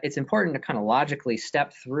it's important to kind of logically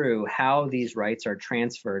step through how these rights are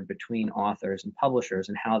transferred between authors and publishers,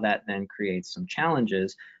 and how that then creates some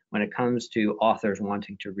challenges when it comes to authors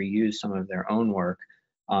wanting to reuse some of their own work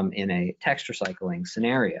in a text recycling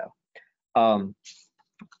scenario.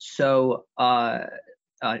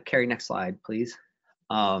 Cary, next slide, please.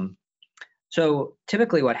 So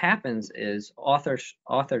typically what happens is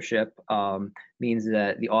authorship means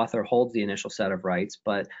that the author holds the initial set of rights,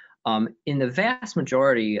 but in the vast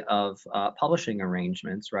majority of publishing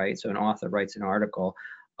arrangements, right? So an author writes an article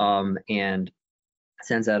and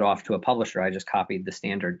sends that off to a publisher. I just copied the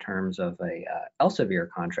standard terms of a Elsevier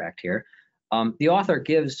contract here. The author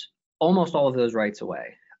gives almost all of those rights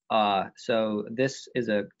away. So this is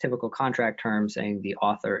a typical contract term saying the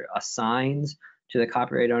author assigns to the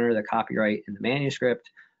copyright owner the copyright in the manuscript,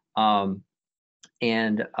 and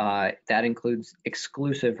that includes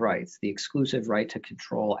exclusive rights, the exclusive right to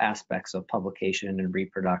control aspects of publication and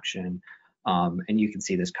reproduction. And you can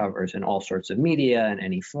see this covers in all sorts of media in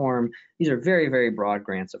any form. These are very, very broad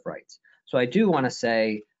grants of rights. So I do want to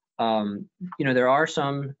say, there are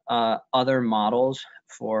some other models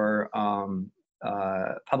for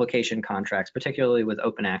publication contracts, particularly with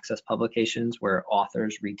open access publications, where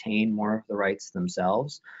authors retain more of the rights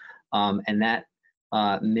themselves. And that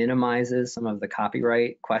minimizes some of the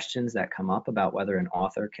copyright questions that come up about whether an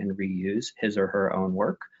author can reuse his or her own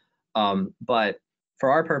work. But for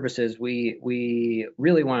our purposes, we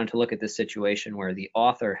really wanted to look at this situation where the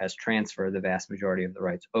author has transferred the vast majority of the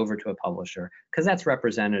rights over to a publisher, because that's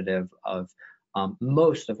representative of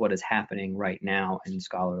most of what is happening right now in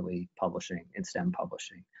scholarly publishing, in STEM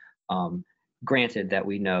publishing. granted that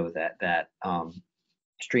we know that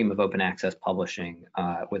stream of open access publishing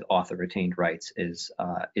with author retained rights is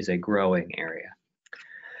a growing area.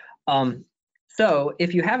 So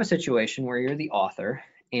if you have a situation where you're the author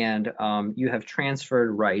and you have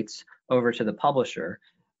transferred rights over to the publisher,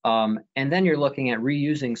 and then you're looking at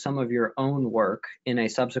reusing some of your own work in a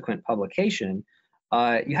subsequent publication,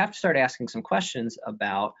 you have to start asking some questions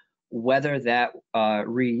about whether that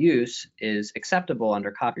reuse is acceptable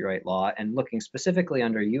under copyright law, and looking specifically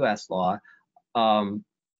under US law.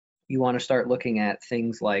 You want to start looking at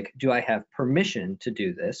things like, do I have permission to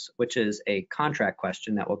do this, which is a contract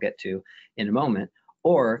question that we'll get to in a moment,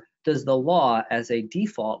 or does the law as a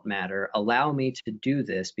default matter allow me to do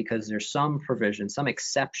this because there's some provision, some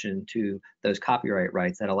exception to those copyright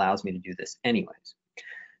rights that allows me to do this anyways.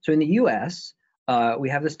 So in the US, we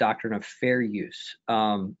have this doctrine of fair use.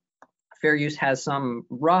 Fair use has some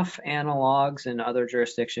rough analogs in other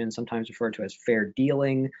jurisdictions, sometimes referred to as fair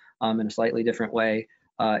dealing in a slightly different way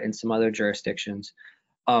in some other jurisdictions.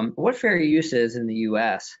 What fair use is in the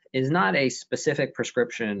US is not a specific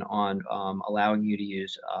prescription on allowing you to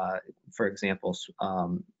use, for example,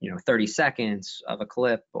 30 seconds of a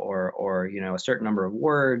clip or a certain number of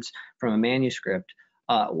words from a manuscript.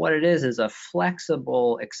 What it is a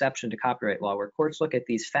flexible exception to copyright law where courts look at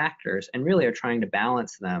these factors and really are trying to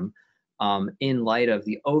balance them in light of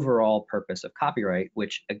the overall purpose of copyright,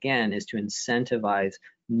 which again is to incentivize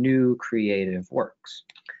new creative works.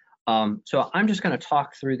 So I'm just going to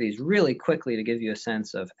talk through these really quickly to give you a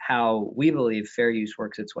sense of how we believe fair use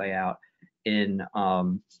works its way out in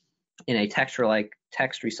a text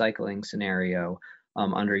recycling scenario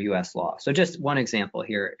under US law. So just one example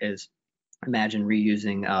here is, imagine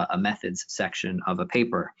reusing a methods section of a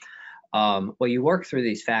paper. Well, you work through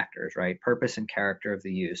these factors, right? Purpose and character of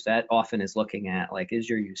the use. That often is looking at, like, is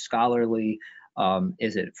your use scholarly?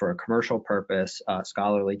 Is it for a commercial purpose?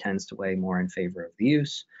 Scholarly tends to weigh more in favor of the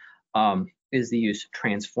use. Is the use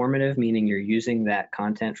transformative, meaning you're using that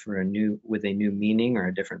content for with a new meaning or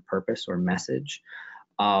a different purpose or message?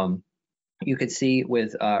 You could see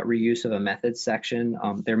with reuse of a methods section,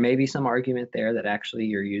 there may be some argument there that actually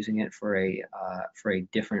you're using it for a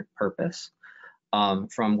different purpose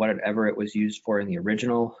from whatever it was used for in the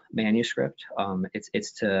original manuscript.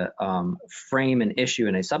 It's to frame an issue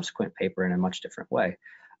in a subsequent paper in a much different way,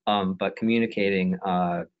 but communicating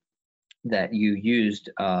that you used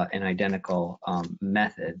an identical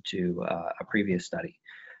method to a previous study.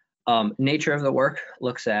 Nature of the work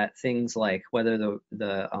looks at things like whether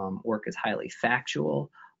the work is highly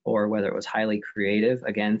factual or whether it was highly creative.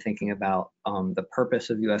 Again, thinking about the purpose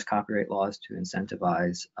of US copyright laws to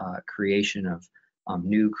incentivize creation of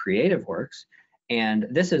new creative works. And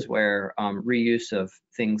this is where reuse of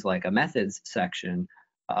things like a methods section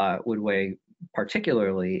would weigh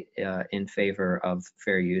particularly in favor of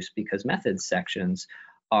fair use, because methods sections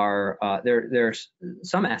are, there's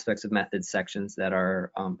some aspects of methods sections that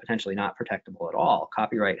are potentially not protectable at all.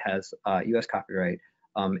 Copyright has, US copyright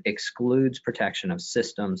excludes protection of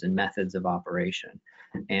systems and methods of operation.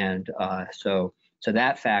 And so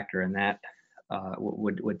that factor and that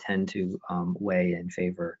would tend to weigh in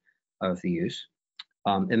favor of the use.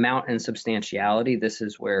 Amount and substantiality, this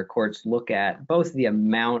is where courts look at both the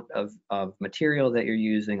amount of material that you're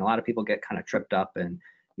using. A lot of people get kind of tripped up in,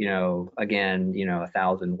 again,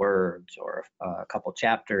 1,000 words or a couple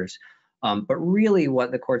chapters. But really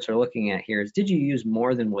what the courts are looking at here is, did you use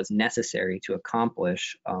more than was necessary to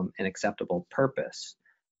accomplish an acceptable purpose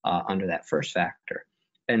under that first factor?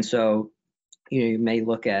 And so you may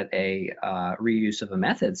look at a reuse of a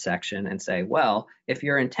methods section and say, well, if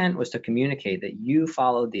your intent was to communicate that you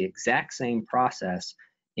followed the exact same process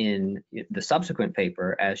in the subsequent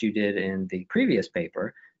paper as you did in the previous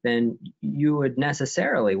paper, then you would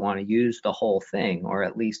necessarily want to use the whole thing, or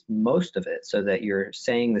at least most of it, so that you're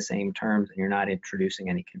saying the same terms and you're not introducing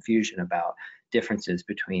any confusion about differences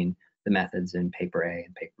between the methods in paper A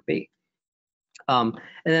and paper B. And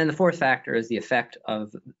then the fourth factor is the effect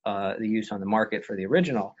of the use on the market for the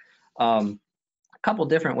original. A couple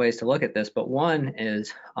different ways to look at this, but one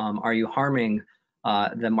is, are you harming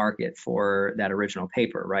the market for that original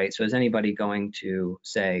paper, right? So is anybody going to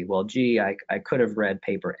say, well, gee, I could have read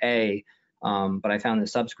paper A, but I found the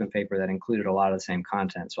subsequent paper that included a lot of the same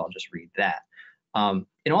content, so I'll just read that.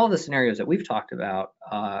 In all the scenarios that we've talked about,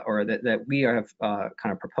 or that we have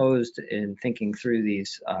kind of proposed in thinking through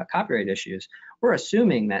these copyright issues, we're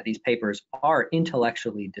assuming that these papers are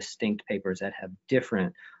intellectually distinct papers that have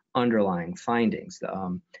different underlying findings.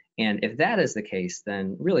 And if that is the case,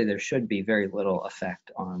 then really there should be very little effect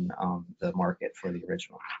on the market for the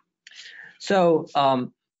original. So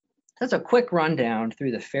that's a quick rundown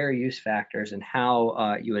through the fair use factors and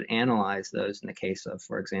how you would analyze those in the case of,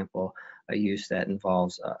 for example, a use that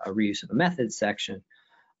involves a reuse of a method section.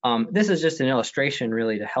 This is just an illustration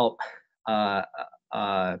really to help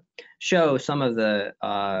show some of the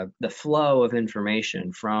flow of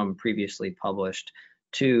information from previously published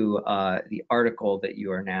to the article that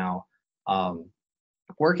you are now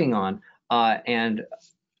working on. And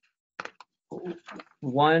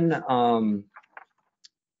one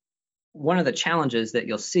of the challenges that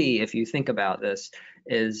you'll see if you think about this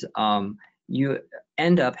is you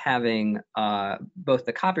end up having both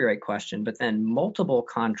the copyright question, but then multiple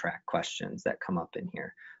contract questions that come up in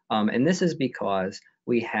here. And this is because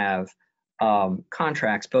we have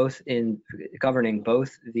contracts both in governing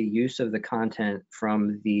both the use of the content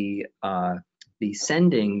from the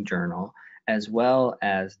sending journal as well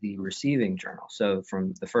as the receiving journal. So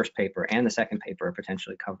from the first paper and the second paper are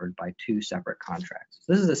potentially covered by two separate contracts.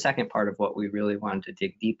 So this is the second part of what we really wanted to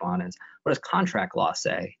dig deep on, is what does contract law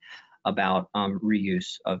say about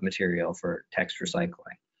reuse of material for text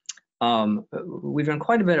recycling? We've done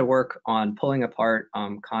quite a bit of work on pulling apart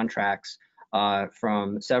contracts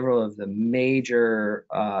from several of the major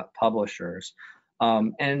publishers.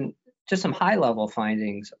 And just some high-level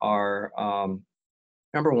findings are,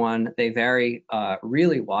 number one, they vary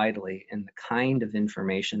really widely in the kind of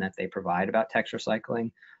information that they provide about text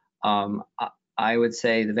recycling. I would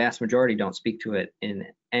say the vast majority don't speak to it in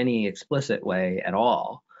any explicit way at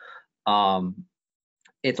all.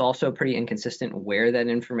 It's also pretty inconsistent where that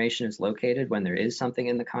information is located when there is something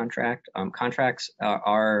in the contract. Contracts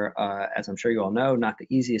are, as I'm sure you all know, not the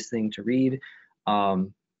easiest thing to read.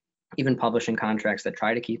 Even publishing contracts that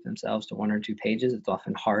try to keep themselves to 1 or 2 pages, it's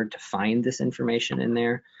often hard to find this information in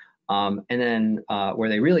there. And then where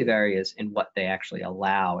they really vary is in what they actually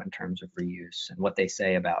allow in terms of reuse and what they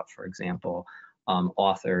say about, for example,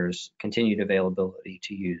 authors' continued availability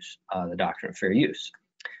to use the doctrine of fair use.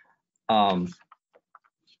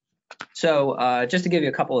 So just to give you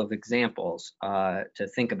a couple of examples to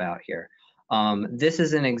think about here. This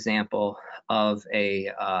is an example of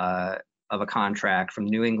a contract from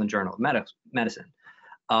New England Journal of Medicine.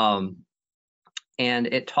 And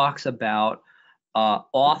it talks about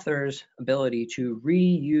authors' ability to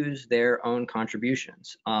reuse their own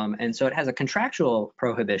contributions. And so it has a contractual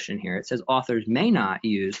prohibition here. It says authors may not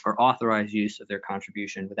use or authorize use of their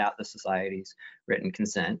contribution without the society's written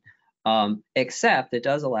consent, except it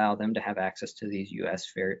does allow them to have access to these U.S.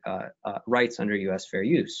 fair rights under U.S. fair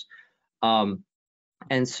use.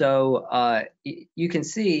 And so you can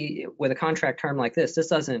see with a contract term like this,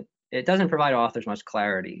 it doesn't provide authors much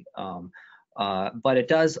clarity, but it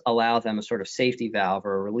does allow them a sort of safety valve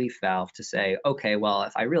or a relief valve to say, okay, well,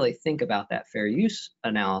 if I really think about that fair use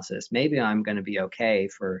analysis, maybe I'm going to be okay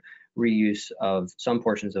for reuse of some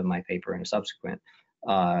portions of my paper in a subsequent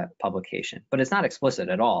publication. But it's not explicit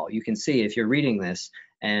at all. You can see if you're reading this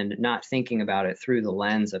and not thinking about it through the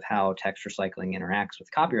lens of how text recycling interacts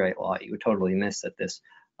with copyright law, you would totally miss that this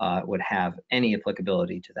would have any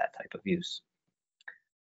applicability to that type of use.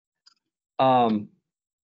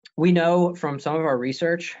 We know from some of our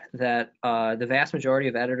research that the vast majority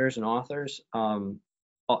of editors and authors don't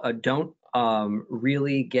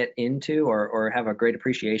really get into or have a great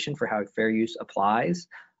appreciation for how fair use applies.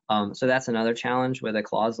 So that's another challenge with a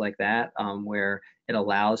clause like that, where it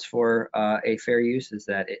allows for a fair use, is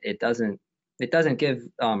that it doesn't give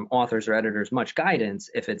authors or editors much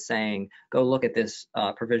guidance if it's saying, go look at this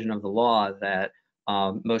provision of the law that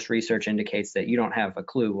most research indicates that you don't have a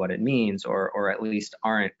clue what it means, or at least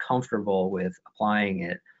aren't comfortable with applying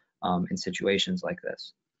it in situations like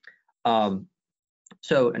this.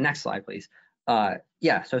 So next slide, please.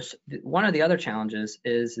 Yeah, so one of the other challenges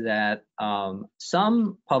is that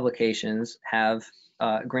some publications have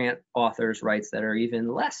grant authors rights that are even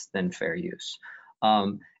less than fair use.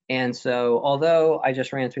 And so although I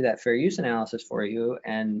just ran through that fair use analysis for you,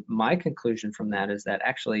 and my conclusion from that is that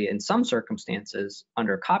actually in some circumstances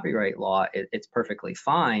under copyright law, it's perfectly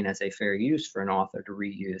fine as a fair use for an author to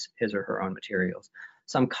reuse his or her own materials.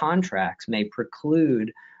 Some contracts may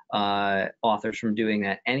preclude authors from doing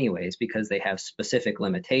that anyways because they have specific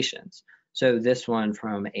limitations. So this one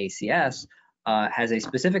from ACS has a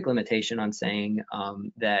specific limitation on saying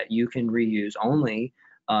that you can reuse only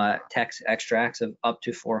text extracts of up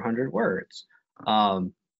to 400 words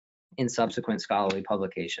in subsequent scholarly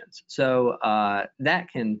publications. So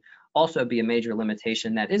that can also be a major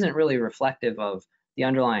limitation that isn't really reflective of the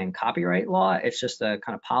underlying copyright law. It's just a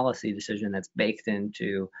kind of policy decision that's baked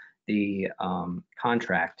into the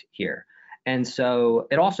contract here. And so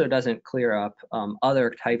it also doesn't clear up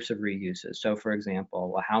other types of reuses. So for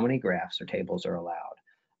example, well, how many graphs or tables are allowed?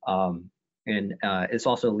 This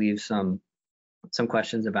also leaves some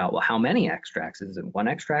questions about, well, how many extracts? Is it one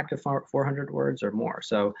extract of 400 words or more?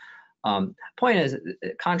 So point is,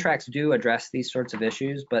 contracts do address these sorts of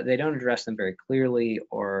issues, but they don't address them very clearly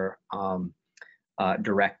or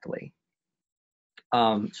directly.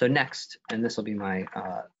 So next, and this will be my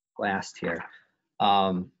last here.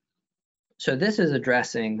 So this is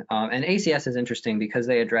addressing, and ACS is interesting because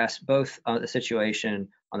they address both the situation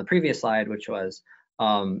on the previous slide, which was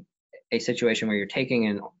a situation where you're taking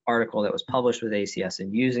an article that was published with ACS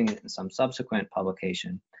and using it in some subsequent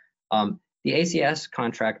publication. The ACS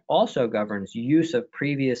contract also governs use of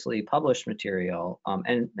previously published material,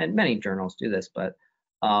 and many journals do this, but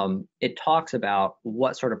it talks about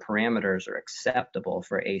what sort of parameters are acceptable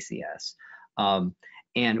for ACS.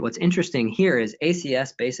 And what's interesting here is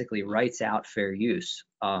ACS basically writes out fair use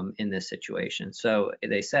in this situation. So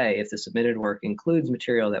they say if the submitted work includes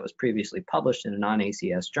material that was previously published in a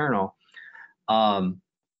non-ACS journal,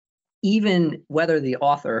 even whether the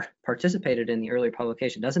author participated in the earlier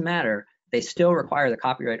publication, doesn't matter, they still require the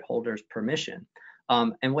copyright holder's permission.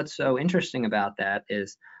 And what's so interesting about that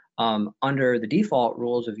is under the default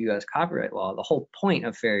rules of US copyright law, the whole point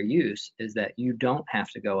of fair use is that you don't have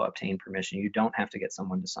to go obtain permission. You don't have to get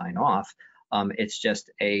someone to sign off. It's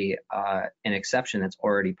just an exception that's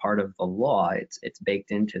already part of the law. It's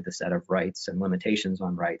baked into the set of rights and limitations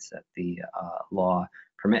on rights that the law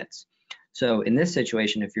permits. So in this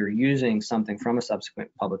situation, if you're using something from a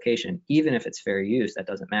subsequent publication, even if it's fair use, that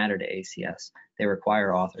doesn't matter to ACS. They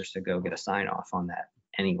require authors to go get a sign off on that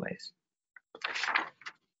anyways.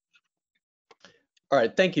 All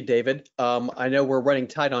right, thank you, David. I know we're running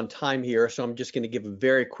tight on time here, so I'm just going to give a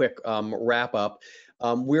very quick wrap up.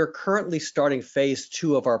 We're currently starting phase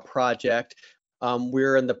 2 of our project.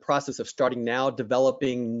 We're in the process of starting now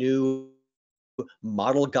developing new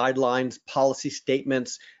model guidelines, policy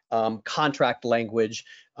statements, contract language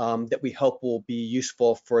that we hope will be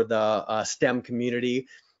useful for the STEM community.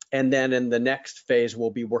 And then in the next phase, we'll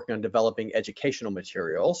be working on developing educational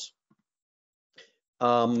materials.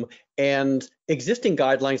 And existing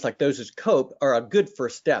guidelines like those as COPE are a good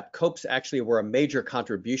first step. COPEs actually were a major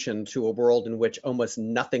contribution to a world in which almost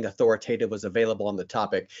nothing authoritative was available on the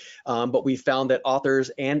topic. But we found that authors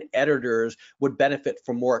and editors would benefit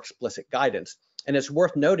from more explicit guidance. And it's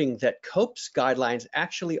worth noting that COPE's guidelines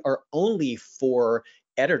actually are only for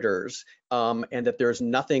editors and that there's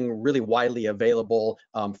nothing really widely available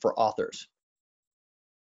for authors.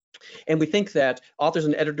 And we think that authors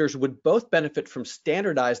and editors would both benefit from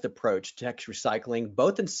standardized approach to text recycling,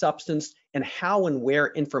 both in substance and how and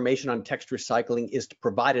where information on text recycling is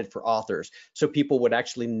provided for authors, so people would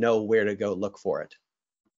actually know where to go look for it.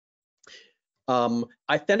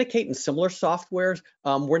 Authenticate and similar softwares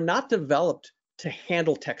were not developed to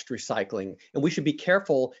handle text recycling, and we should be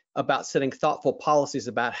careful about setting thoughtful policies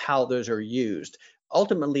about how those are used.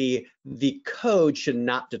 Ultimately, the code should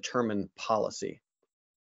not determine policy.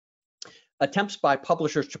 Attempts by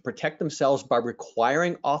publishers to protect themselves by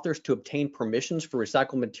requiring authors to obtain permissions for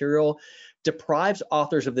recycled material deprives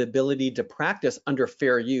authors of the ability to practice under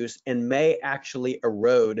fair use and may actually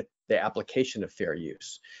erode the application of fair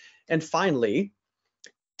use. And finally,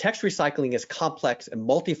 text recycling is complex and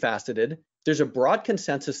multifaceted. There's a broad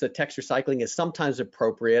consensus that text recycling is sometimes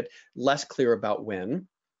appropriate, less clear about when.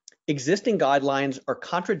 Existing guidelines are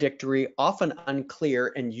contradictory, often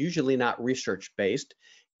unclear, and usually not research-based.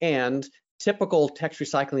 And typical text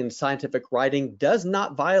recycling in scientific writing does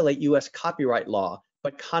not violate US copyright law,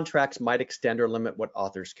 but contracts might extend or limit what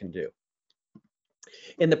authors can do.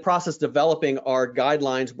 In the process of developing our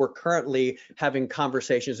guidelines, we're currently having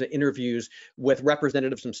conversations and interviews with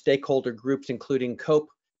representatives from stakeholder groups, including COPE,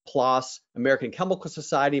 PLOS, American Chemical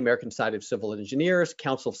Society, American Society of Civil Engineers,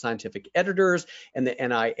 Council of Scientific Editors, and the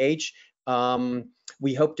NIH.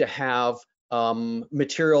 We hope to have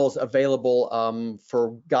materials available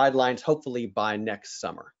for guidelines hopefully by next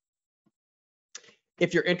summer.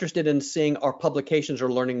 If you're interested in seeing our publications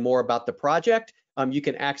or learning more about the project, you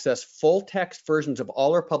can access full text versions of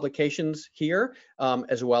all our publications here,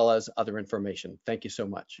 as well as other information. Thank you so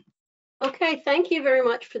much. Okay, thank you very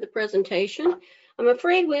much for the presentation. I'm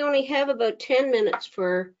afraid we only have about 10 minutes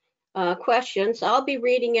for questions. I'll be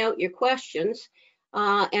reading out your questions.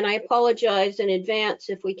 And I apologize in advance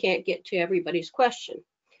if we can't get to everybody's question.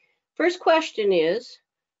 First question is,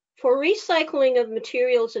 for recycling of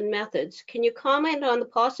materials and methods, can you comment on the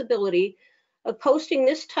possibility of posting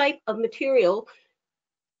this type of material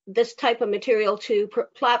to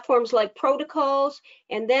platforms like protocols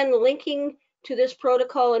and then linking to this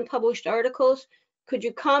protocol in published articles? Could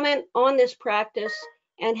you comment on this practice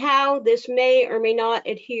and how this may or may not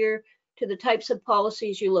adhere to the types of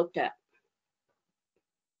policies you looked at?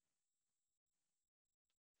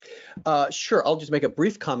 Sure, I'll just make a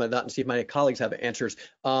brief comment on that and see if my colleagues have answers.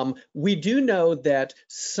 We do know that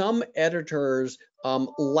some editors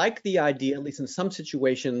like the idea, at least in some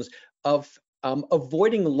situations, of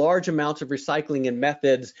avoiding large amounts of recycling in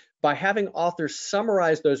methods by having authors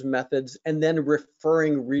summarize those methods and then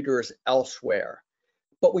referring readers elsewhere.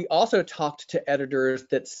 But we also talked to editors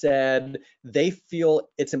that said they feel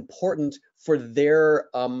it's important for their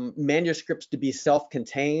manuscripts to be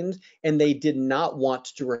self-contained, and they did not want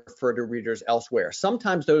to refer to readers elsewhere.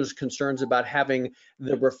 Sometimes those concerns about having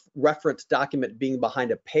the reference document being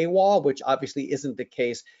behind a paywall, which obviously isn't the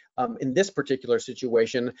case in this particular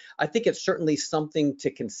situation. I think it's certainly something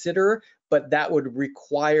to consider, but that would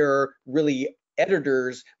require really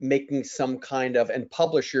editors making some kind of, and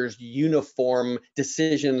publishers, uniform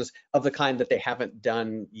decisions of the kind that they haven't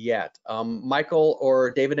done yet. Michael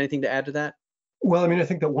or David, anything to add to that? Well, I mean, I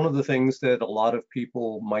think that one of the things that a lot of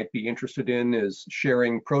people might be interested in is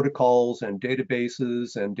sharing protocols and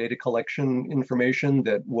databases and data collection information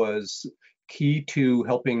that was key to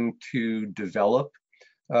helping to develop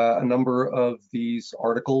a number of these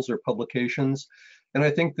articles or publications. And I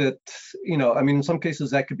think that, you know, I mean, in some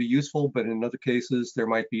cases that could be useful, but in other cases there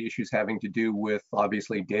might be issues having to do with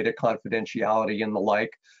obviously data confidentiality and the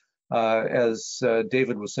like. As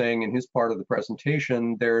David was saying in his part of the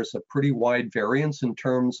presentation, there's a pretty wide variance in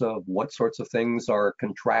terms of what sorts of things are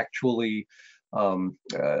contractually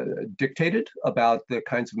dictated about the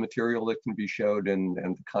kinds of material that can be showed and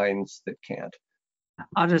the kinds that can't.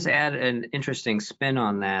 I'll just add an interesting spin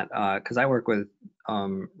on that because I work with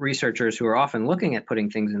researchers who are often looking at putting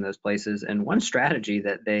things in those places. And one strategy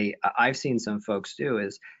that I've seen some folks do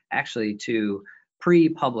is actually to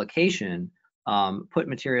pre-publication put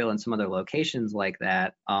material in some other locations like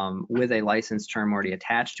that with a license term already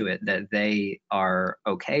attached to it that they are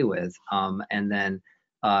okay with, and then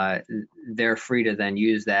they're free to then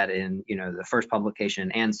use that in, you know, the first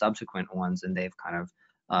publication and subsequent ones, and they've kind of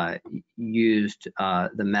used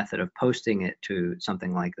the method of posting it to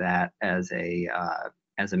something like that as a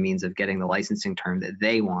means of getting the licensing term that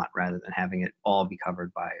they want, rather than having it all be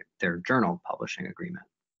covered by their journal publishing agreement.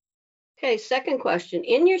 Okay, second question.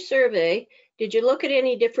 In your survey, did you look at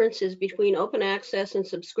any differences between open access and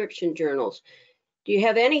subscription journals? Do you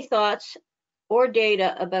have any thoughts or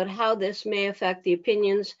data about how this may affect the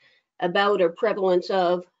opinions about or prevalence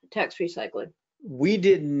of text recycling? We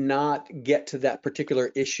did not get to that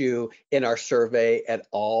particular issue in our survey at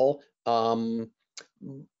all.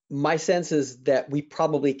 My sense is that we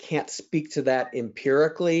probably can't speak to that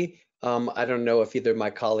empirically. I don't know if either of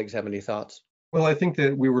my colleagues have any thoughts. Well, I think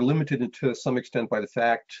that we were limited to some extent by the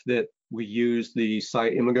fact that we use the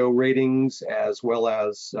Sci-Imago ratings as well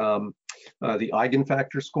as the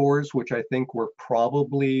eigenfactor scores, which I think were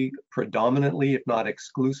probably predominantly, if not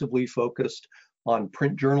exclusively, focused on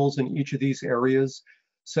print journals in each of these areas.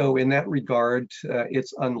 So in that regard,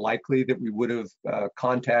 it's unlikely that we would have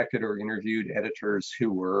contacted or interviewed editors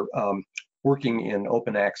who were working in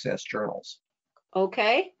open access journals.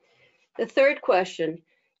 Okay. The third question.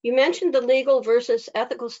 You mentioned the legal versus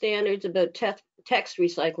ethical standards about text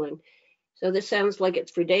recycling. So this sounds like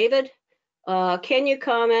it's for David. Can you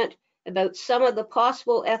comment about some of the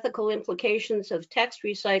possible ethical implications of text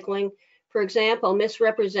recycling? For example,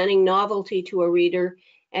 misrepresenting novelty to a reader,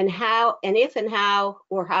 and how, and if and how,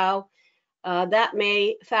 or how that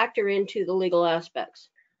may factor into the legal aspects.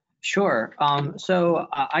 Sure. So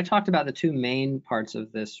I talked about the two main parts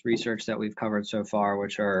of this research that we've covered so far,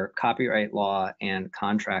 which are copyright law and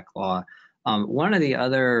contract law. One of the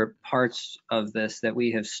other parts of this that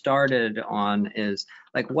we have started on is,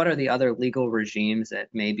 like, what are the other legal regimes that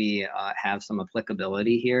maybe have some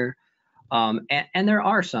applicability here? And there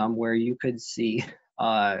are some where you could see,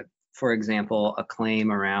 for example, a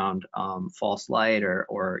claim around false light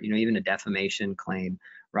or you know, even a defamation claim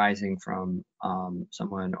rising from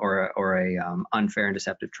someone, or a unfair and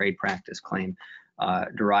deceptive trade practice claim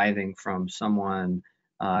deriving from someone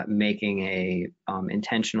making a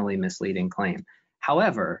intentionally misleading claim.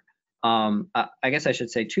 However, I guess I should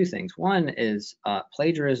say two things. One is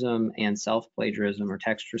plagiarism and self-plagiarism or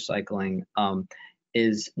text recycling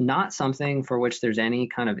is not something for which there's any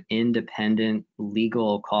kind of independent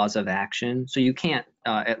legal cause of action. So you can't,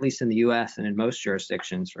 at least in the US and in most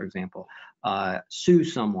jurisdictions, for example, sue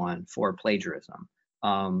someone for plagiarism.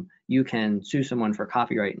 You can sue someone for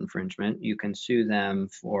copyright infringement. You can sue them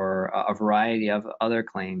for a variety of other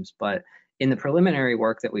claims. But in the preliminary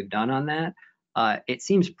work that we've done on that, it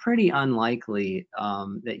seems pretty unlikely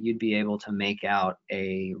that you'd be able to make out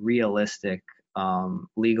a realistic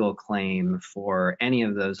legal claim for any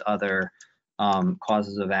of those other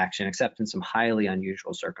causes of action, except in some highly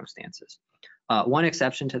unusual circumstances. One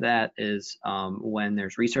exception to that is when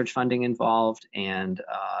there's research funding involved and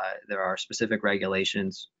there are specific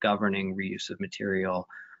regulations governing reuse of material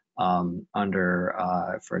under,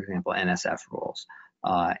 for example, NSF rules.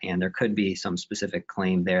 And there could be some specific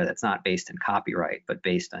claim there that's not based in copyright, but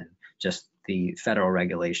based on just the federal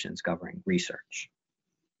regulations governing research.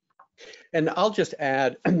 And I'll just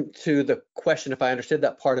add to the question, if I understood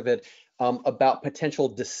that part of it, about potential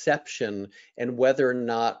deception and whether or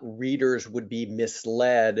not readers would be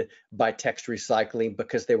misled by text recycling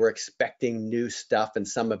because they were expecting new stuff and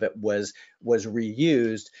some of it was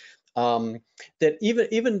reused. That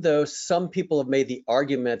even though some people have made the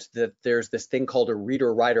argument that there's this thing called a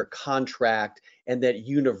reader-writer contract, and that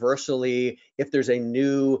universally, if there's a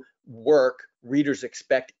new work, readers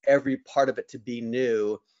expect every part of it to be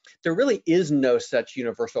new, there really is no such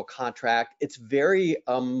universal contract. It's very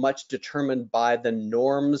much determined by the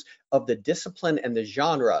norms of the discipline and the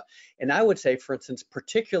genre. And I would say, for instance,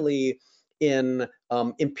 particularly in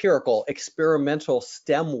empirical, experimental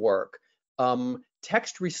STEM work,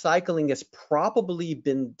 text recycling has probably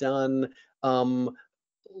been done on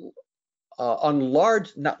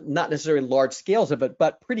large, not necessarily large scales of it,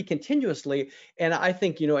 but pretty continuously. And I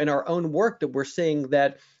think, in our own work that we're seeing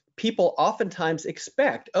that people oftentimes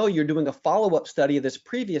expect, oh, you're doing a follow-up study of this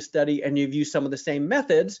previous study and you've used some of the same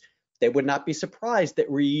methods. They would not be surprised that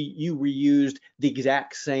you reused the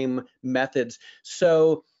exact same methods.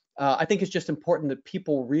 So I think it's just important that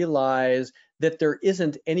people realize that there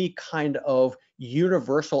isn't any kind of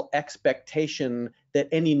universal expectation that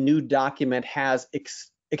any new document has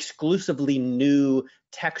exclusively new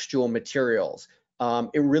textual materials.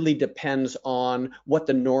 It really depends on what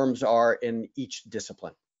the norms are in each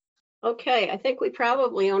discipline. Okay, I think we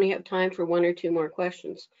probably only have time for one or two more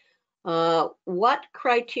questions. What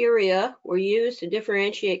criteria were used to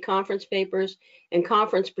differentiate conference papers and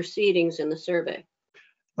conference proceedings in the survey?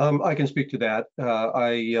 I can speak to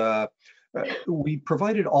that. We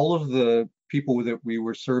provided all of the people that we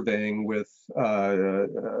were surveying with,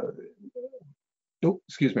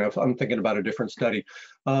 excuse me, I'm thinking about a different study.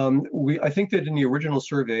 I think that in the original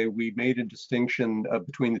survey, we made a distinction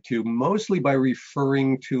between the two, mostly by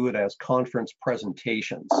referring to it as conference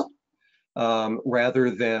presentations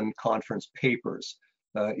rather than conference papers.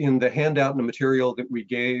 In the handout and the material that we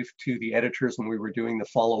gave to the editors when we were doing the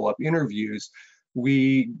follow-up interviews,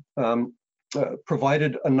 we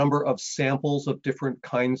provided a number of samples of different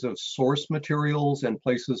kinds of source materials and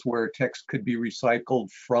places where text could be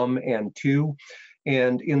recycled from and to.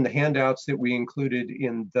 And in the handouts that we included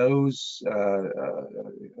in those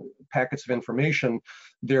packets of information,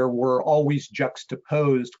 there were always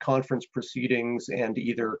juxtaposed conference proceedings and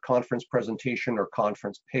either conference presentation or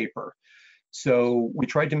conference paper. So we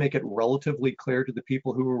tried to make it relatively clear to the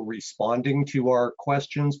people who were responding to our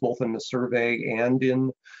questions, both in the survey and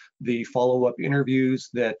in the follow-up interviews,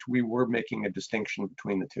 that we were making a distinction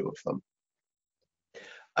between the two of them.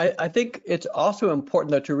 I think it's also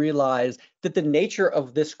important, though, to realize that the nature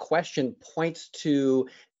of this question points to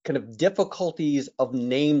kind of difficulties of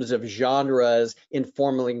names of genres in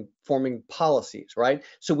forming policies, right?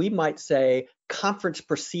 So we might say conference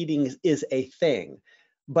proceedings is a thing.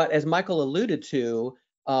 But as Michael alluded to,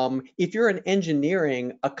 if you're in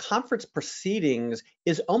engineering, a conference proceedings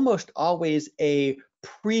is almost always a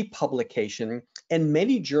pre-publication, and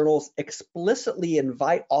many journals explicitly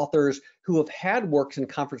invite authors who have had works in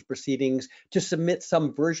conference proceedings to submit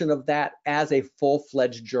some version of that as a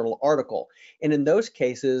full-fledged journal article. And in those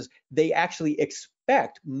cases, they actually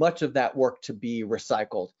expect much of that work to be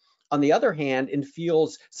recycled. On the other hand, in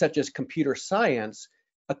fields such as computer science,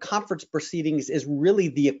 a conference proceedings is really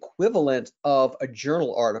the equivalent of a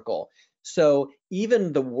journal article. So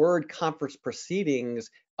even the word conference proceedings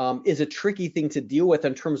is a tricky thing to deal with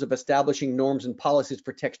in terms of establishing norms and policies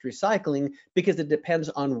for text recycling, because it depends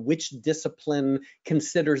on which discipline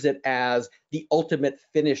considers it as the ultimate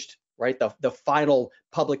finished, right, the final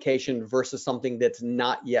publication versus something that's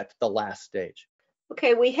not yet the last stage.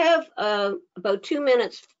 Okay, we have about 2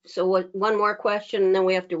 minutes, so one more question and then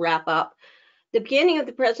we have to wrap up. The beginning of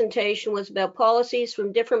the presentation was about policies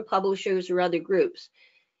from different publishers or other groups.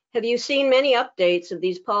 Have you seen many updates of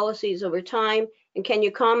these policies over time? And can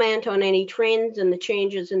you comment on any trends and the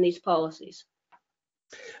changes in these policies?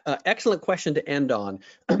 Excellent question to end on.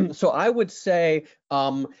 So I would say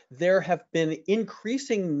there have been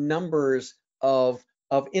increasing numbers of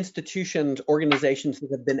institutions, organizations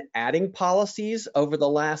that have been adding policies over the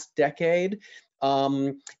last decade.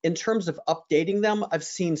 In terms of updating them, I've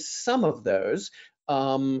seen some of those.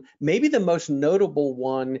 Maybe the most notable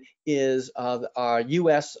one is our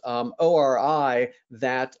US ORI,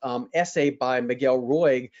 that essay by Miguel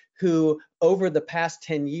Roig, who over the past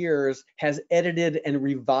 10 years has edited and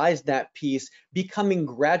revised that piece, becoming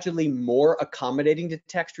gradually more accommodating to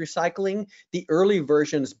text recycling. The early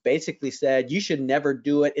versions basically said, you should never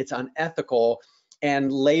do it, it's unethical.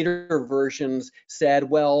 And later versions said,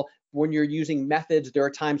 well, when you're using methods, there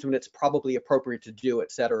are times when it's probably appropriate to do,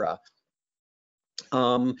 et cetera.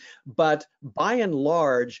 But by and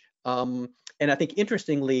large, and I think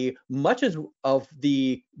interestingly, much of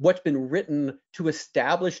what's been written to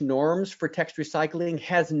establish norms for text recycling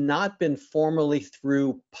has not been formally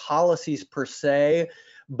through policies per se,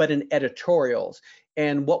 but in editorials.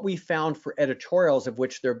 And what we found for editorials, of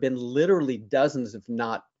which there have been literally dozens, if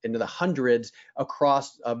not into the hundreds,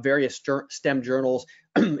 across various STEM journals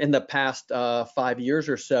in the past 5 years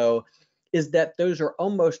or so, is that those are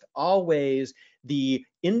almost always the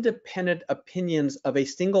independent opinions of a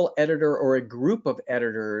single editor or a group of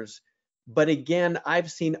editors. But again, I've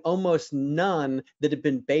seen almost none that have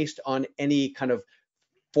been based on any kind of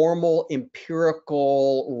formal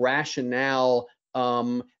empirical rationale.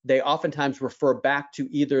 They oftentimes refer back to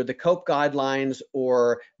either the COPE guidelines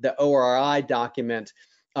or the ORI document.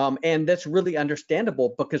 And that's really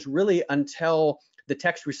understandable, because really until the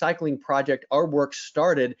text recycling project, our work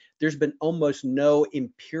started, there's been almost no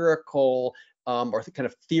empirical or kind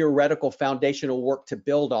of theoretical foundational work to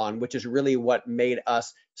build on, which is really what made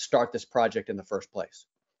us start this project in the first place.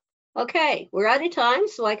 Okay, we're out of time,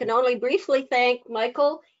 so I can only briefly thank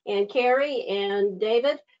Michael and Cary and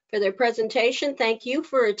David for their presentation. Thank you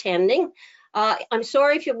for attending. I'm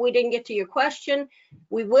sorry if we didn't get to your question.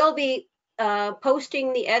 We will be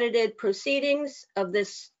posting the edited proceedings of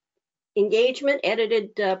this engagement,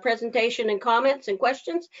 edited presentation and comments and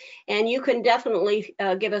questions, and you can definitely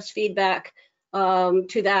give us feedback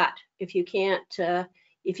to that if you can't,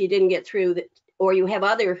 if you didn't get through that, or you have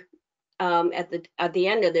other at the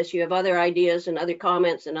end of this, you have other ideas and other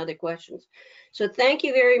comments and other questions. So thank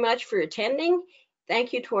you very much for attending.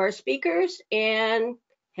 Thank you to our speakers, and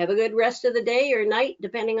have a good rest of the day or night,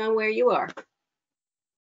 depending on where you are.